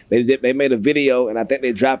 FX. They made a video, and I think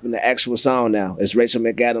they're dropping the actual song now. It's Rachel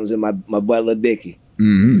McAdams and my boy Lil Dicky.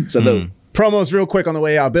 Salute. Promos real quick on the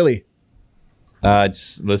way out. Billy,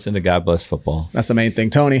 Just listen to God Bless Football. that's the main thing.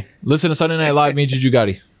 Tony, Listen to Sunday Night Live, me and Juju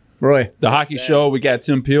Gotti. Roy, the hockey show. We got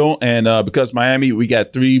Tim Peel, and because Miami, we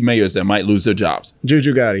got 3 mayors that might lose their jobs.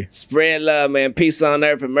 Juju Gotti, Spread love, man. Peace on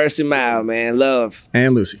earth and mercy mile, man. Love.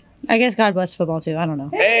 and Lucy. I guess God bless football too. I don't know.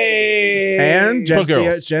 Hey. And Gen, Pro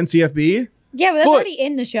girls. Gen CFB Yeah, but that's Foot. already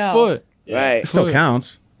in the show. Foot. Right. still Foot.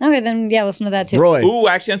 counts. Okay, then yeah, listen to that too. Roy, Ooh,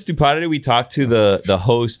 actually on Stupidity, we talked to the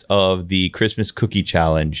host of the Christmas Cookie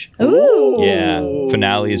Challenge. Ooh. Yeah,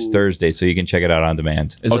 finale is Thursday, so you can check it out on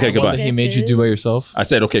demand. Is Okay, it the one goodbye. that he made you do by yourself? I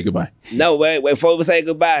said okay, goodbye. No, wait, before we say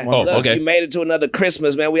goodbye. Oh, Look, okay. You made it to another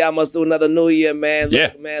Christmas, man. We almost do another New Year, man. Look,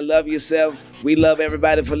 Yeah. man, love yourself. We love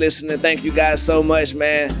everybody for listening. Thank you guys so much,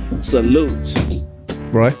 man. Salute.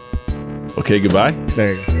 Roy, Okay, goodbye.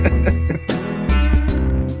 there you go.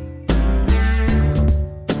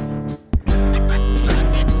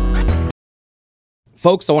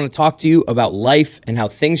 Folks, I want to talk to you about life and how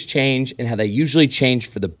things change and how they usually change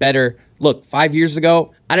for the better. Look, 5 years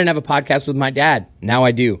ago, I didn't have a podcast with my dad. Now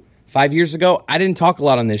I do. 5 years ago, I didn't talk a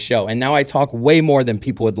lot on this show, and now I talk way more than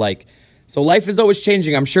people would like. So life is always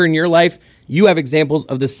changing. I'm sure in your life, you have examples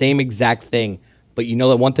of the same exact thing. But you know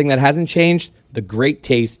that one thing that hasn't changed? The great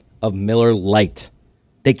taste of Miller Lite.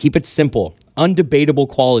 They keep it simple, undebatable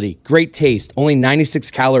quality, great taste, only 96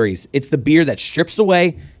 calories. It's the beer that strips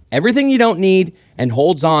away everything you don't need and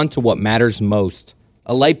holds on to what matters most.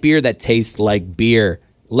 A light beer that tastes like beer.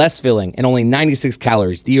 Less filling and only 96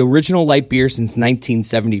 calories. The original light beer since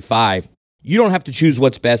 1975. You don't have to choose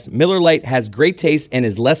what's best. Miller Lite has great taste and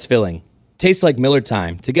is less filling. Tastes like Miller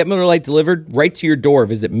time. To get Miller Lite delivered right to your door,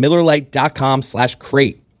 visit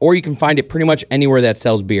MillerLite.com/crate. Or you can find it pretty much anywhere that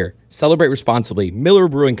sells beer. Celebrate responsibly. Miller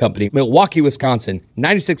Brewing Company, Milwaukee, Wisconsin.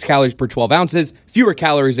 96 calories per 12 ounces. Fewer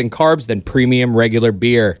calories and carbs than premium regular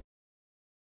beer.